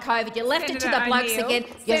affected by COVID. You left Senator it to the blokes again,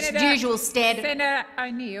 your usual standard. Senator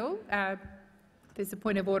O'Neill, there's a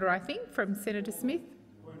point of order, I think, from Senator Smith.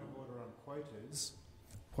 Point of order on quotas.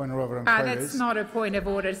 Point of order on quotas. That's not a point of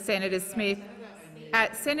order, Senator Smith.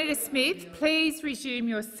 Senator Smith, please resume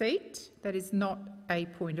your seat. That is not a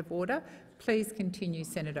point of order. Please continue,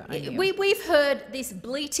 Senator O'Neill. We've heard this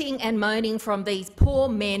bleating and moaning from these poor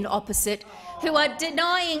men opposite who are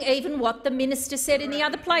denying even what the minister said in the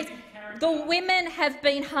other place. The women have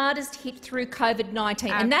been hardest hit through COVID-19,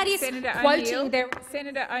 and that is quoting their—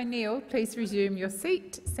 Senator O'Neill, please resume your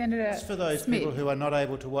seat. Senator Just for those Smith. people who are not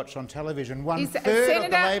able to watch on television, one-third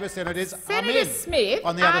of the Labor senators are men. Senator Smith,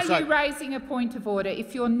 on the other side. Are you raising a point of order?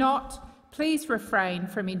 If you're not, please refrain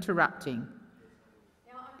from interrupting.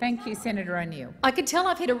 Thank you, Senator O'Neill. I can tell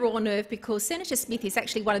I've hit a raw nerve because Senator Smith is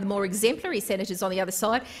actually one of the more exemplary senators on the other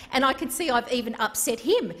side, and I can see I've even upset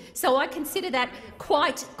him. So I consider that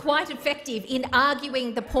quite effective in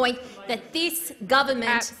arguing the point that this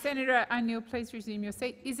government— Senator O'Neill, please resume your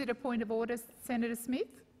seat. Is it a point of order, Senator Smith?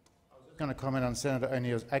 I was going to comment on Senator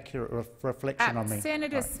O'Neill's accurate reflection on me.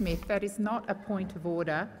 Senator Smith, that is not a point of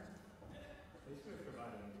order.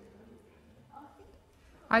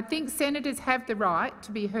 I think senators have the right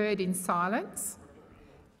to be heard in silence,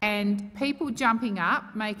 and people jumping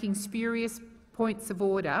up, making spurious points of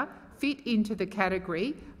order, fit into the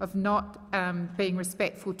category of not being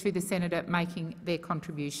respectful to the senator making their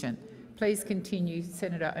contribution. Please continue,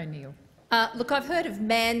 Senator O'Neill. Look, I've heard of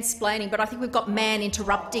mansplaining, but I think we've got man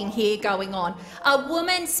interrupting here going on. A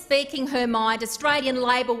woman speaking her mind, Australian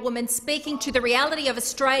Labor woman speaking to the reality of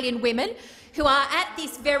Australian women who are at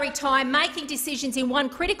this very time making decisions in one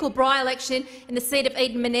critical by-election in the seat of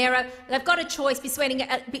Eden-Monaro. They've got a choice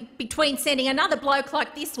between sending another bloke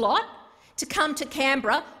like this lot to come to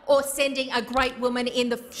Canberra or sending a great woman in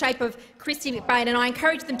the shape of Christy McBain, and I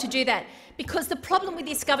encourage them to do that. Because the problem with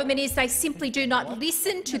this government is they simply do not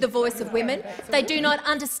listen to the voice of women. They do not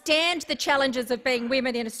understand the challenges of being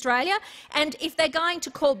women in Australia. And if they're going to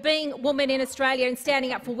call being women in Australia and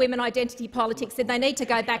standing up for women identity politics, then they need to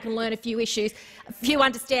go back and learn a few issues, a few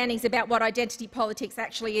understandings about what identity politics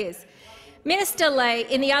actually is. Minister Lee,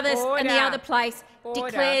 in the other place,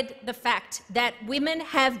 declared the fact that women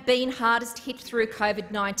have been hardest hit through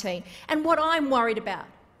COVID-19. And what I'm worried about,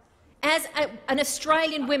 as an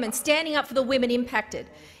Australian woman standing up for the women impacted,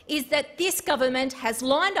 is that this government has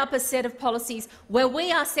lined up a set of policies where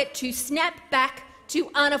we are set to snap back to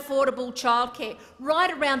unaffordable childcare right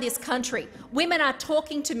around this country. Women are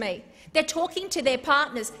talking to me. They're talking to their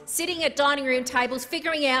partners, sitting at dining room tables,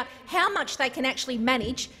 figuring out how much they can actually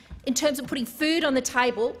manage in terms of putting food on the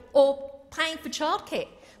table or paying for childcare,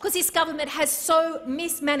 because this government has so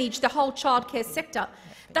mismanaged the whole childcare sector.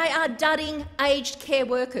 They are dudding aged care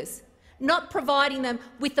workers, not providing them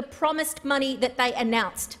with the promised money that they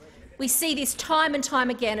announced. We see this time and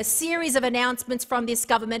time again, a series of announcements from this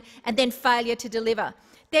government and then failure to deliver.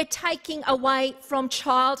 They're taking away from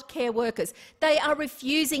childcare workers. They are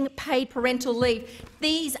refusing paid parental leave.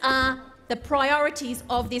 These are the priorities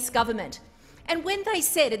of this government. And when they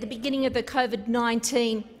said at the beginning of the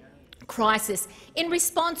COVID-19 crisis, in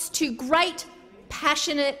response to great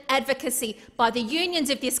passionate advocacy by the unions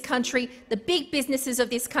of this country, the big businesses of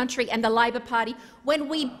this country and the Labor Party, when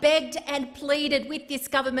we begged and pleaded with this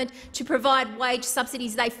government to provide wage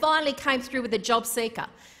subsidies, they finally came through with a job seeker.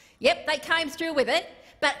 Yep, they came through with it,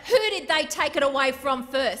 but who did they take it away from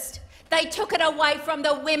first? They took it away from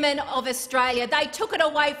the women of Australia. They took it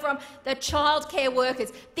away from the childcare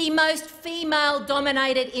workers, the most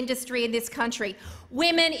female-dominated industry in this country.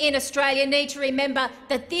 Women in Australia need to remember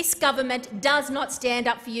that this government does not stand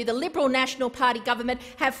up for you. The Liberal National Party government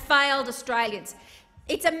have failed Australians.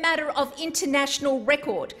 It's a matter of international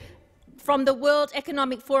record from the World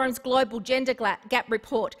Economic Forum's Global Gender Gap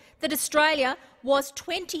report that Australia was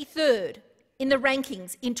 23rd in the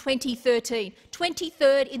rankings in 2013,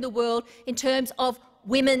 23rd in the world in terms of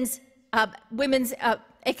women's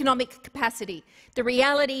economic capacity. The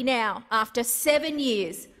reality now, after 7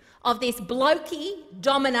 years of this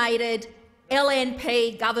blokey-dominated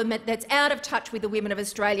LNP government that's out of touch with the women of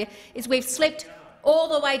Australia, is we've slipped all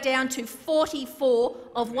the way down to 44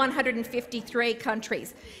 of 153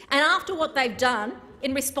 countries. And after what they've done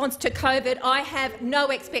in response to COVID, I have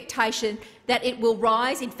no expectation that it will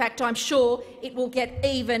rise. In fact, I'm sure it will get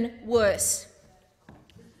even worse.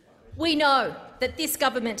 We know that this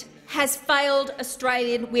government has failed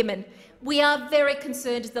Australian women. We are very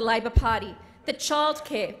concerned as the Labor Party that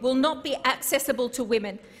childcare will not be accessible to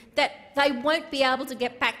women, that they won't be able to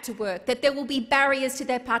get back to work, that there will be barriers to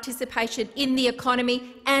their participation in the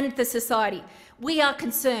economy and the society. We are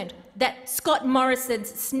concerned that Scott Morrison's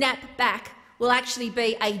snap back will actually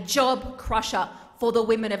be a job crusher for the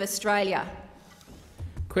women of Australia.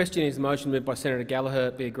 Question is the motion moved by Senator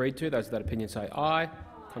Gallagher be agreed to. Those of that opinion say aye.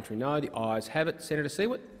 Contrary no. The ayes have it. Senator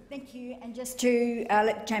Siewert. Thank you. And just to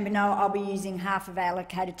let the chamber know, I'll be using half of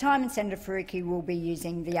allocated time and Senator Faruqi will be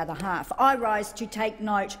using the other half. I rise to take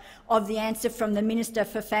note of the answer from the Minister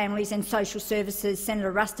for Families and Social Services,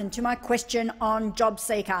 Senator Ruston, to my question on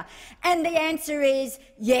JobSeeker. And the answer is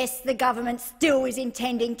yes, the government still is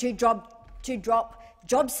intending to drop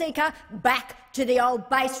JobSeeker back to the old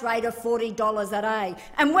base rate of $40 a day.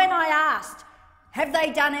 And when I asked, have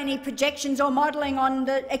they done any projections or modelling on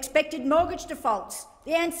the expected mortgage defaults?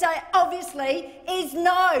 The answer, obviously, is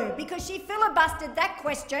no, because she filibustered that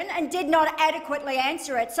question and did not adequately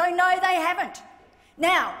answer it. So, no, they haven't.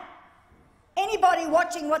 Now, anybody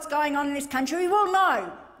watching what's going on in this country will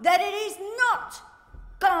know that it is not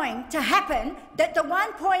going to happen that the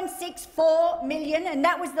 1.64 million, and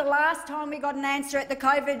that was the last time we got an answer at the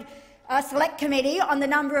COVID Select Committee on the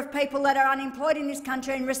number of people that are unemployed in this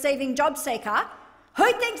country and receiving JobSeeker. Who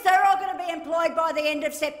thinks they're all going to be employed by the end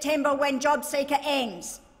of September when JobSeeker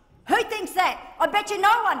ends? Who thinks that? I bet you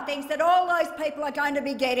no one thinks that all those people are going to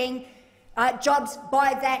be getting jobs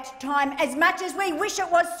by that time. As much as we wish it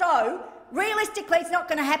was so, realistically it's not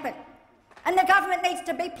going to happen. And the government needs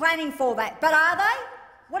to be planning for that. But are they?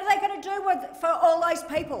 What are they going to do for all those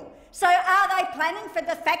people? So are they planning for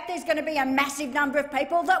the fact there's going to be a massive number of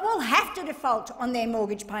people that will have to default on their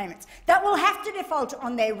mortgage payments, that will have to default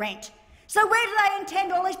on their rent? So where do they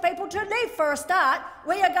intend all these people to live for a start?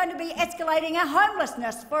 We are going to be escalating our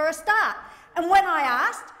homelessness for a start. And when I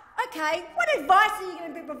asked, OK, what advice are you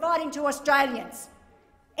going to be providing to Australians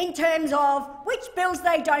in terms of which bills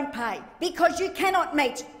they don't pay? Because you cannot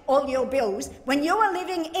meet all your bills when you are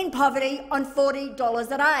living in poverty on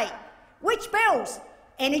 $40 a day. Which bills?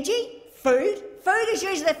 Energy? Food? Food is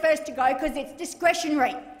usually the first to go because it's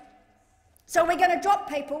discretionary. So we're going to drop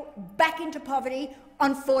people back into poverty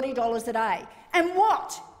on $40 a day. And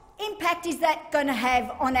what impact is that going to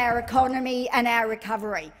have on our economy and our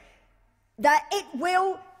recovery? That it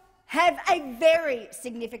will have a very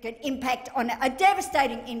significant impact, a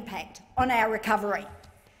devastating impact on our recovery.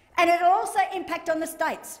 And it will also impact on the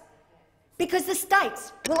states, because the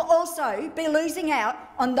states will also be losing out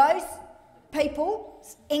on those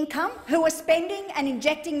people's income who are spending and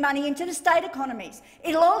injecting money into the state economies.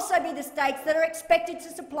 It will also be the states that are expected to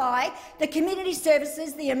supply the community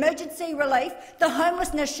services, the emergency relief, the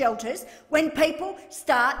homelessness shelters, when people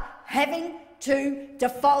start having to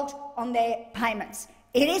default on their payments.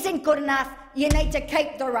 It isn't good enough. You need to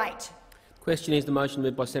keep the rate. Question is the motion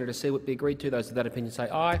moved by Senator Siewert be agreed to. Those of that opinion say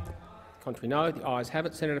aye. Contrary, no. The ayes have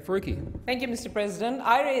it. Senator Faruqi. Thank you, Mr. President.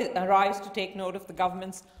 I rise to take note of the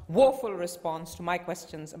government's woeful response to my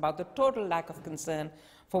questions about the total lack of concern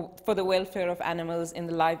for the welfare of animals in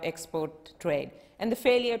the live export trade and the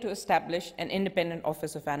failure to establish an independent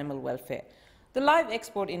Office of Animal Welfare. The live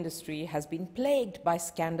export industry has been plagued by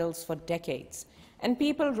scandals for decades, and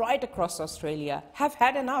people right across Australia have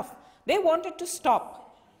had enough. They want it to stop.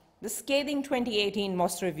 The scathing 2018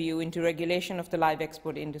 Moss review into regulation of the live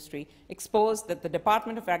export industry exposed that the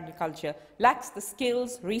Department of Agriculture lacks the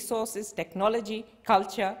skills, resources, technology,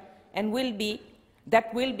 culture, and will be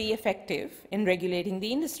effective in regulating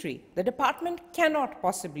the industry. The department cannot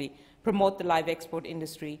possibly promote the live export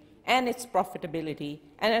industry and its profitability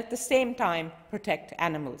and at the same time protect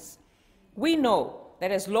animals. We know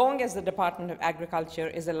that as long as the Department of Agriculture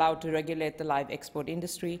is allowed to regulate the live export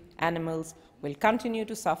industry, animals will continue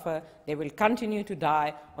to suffer, they will continue to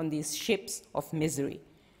die on these ships of misery.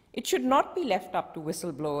 It should not be left up to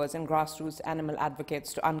whistleblowers and grassroots animal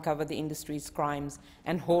advocates to uncover the industry's crimes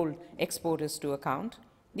and hold exporters to account.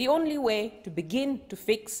 The only way to begin to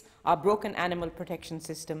fix our broken animal protection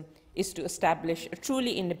system is to establish a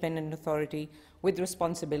truly independent authority with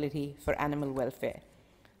responsibility for animal welfare.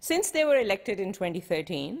 Since they were elected in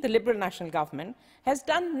 2013, the Liberal National Government has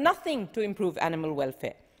done nothing to improve animal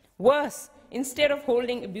welfare. Worse, instead of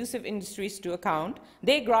holding abusive industries to account,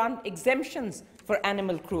 they grant exemptions for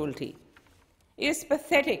animal cruelty. It is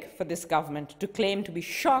pathetic for this government to claim to be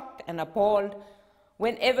shocked and appalled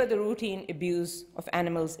whenever the routine abuse of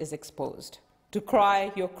animals is exposed, to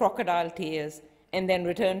cry your crocodile tears and then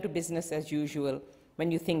return to business as usual when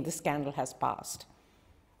you think the scandal has passed.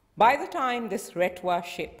 By the time this Retwa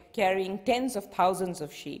ship, carrying tens of thousands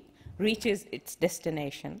of sheep, reaches its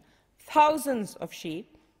destination, thousands of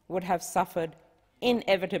sheep would have suffered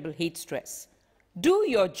inevitable heat stress. Do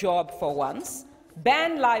your job for once,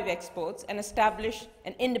 ban live exports and establish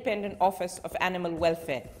an independent Office of Animal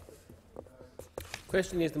Welfare.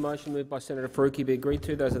 Question is the motion moved by Senator Faruqi be agreed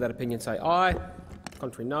to. Those of that opinion say aye.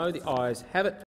 Contrary, no. The ayes have it.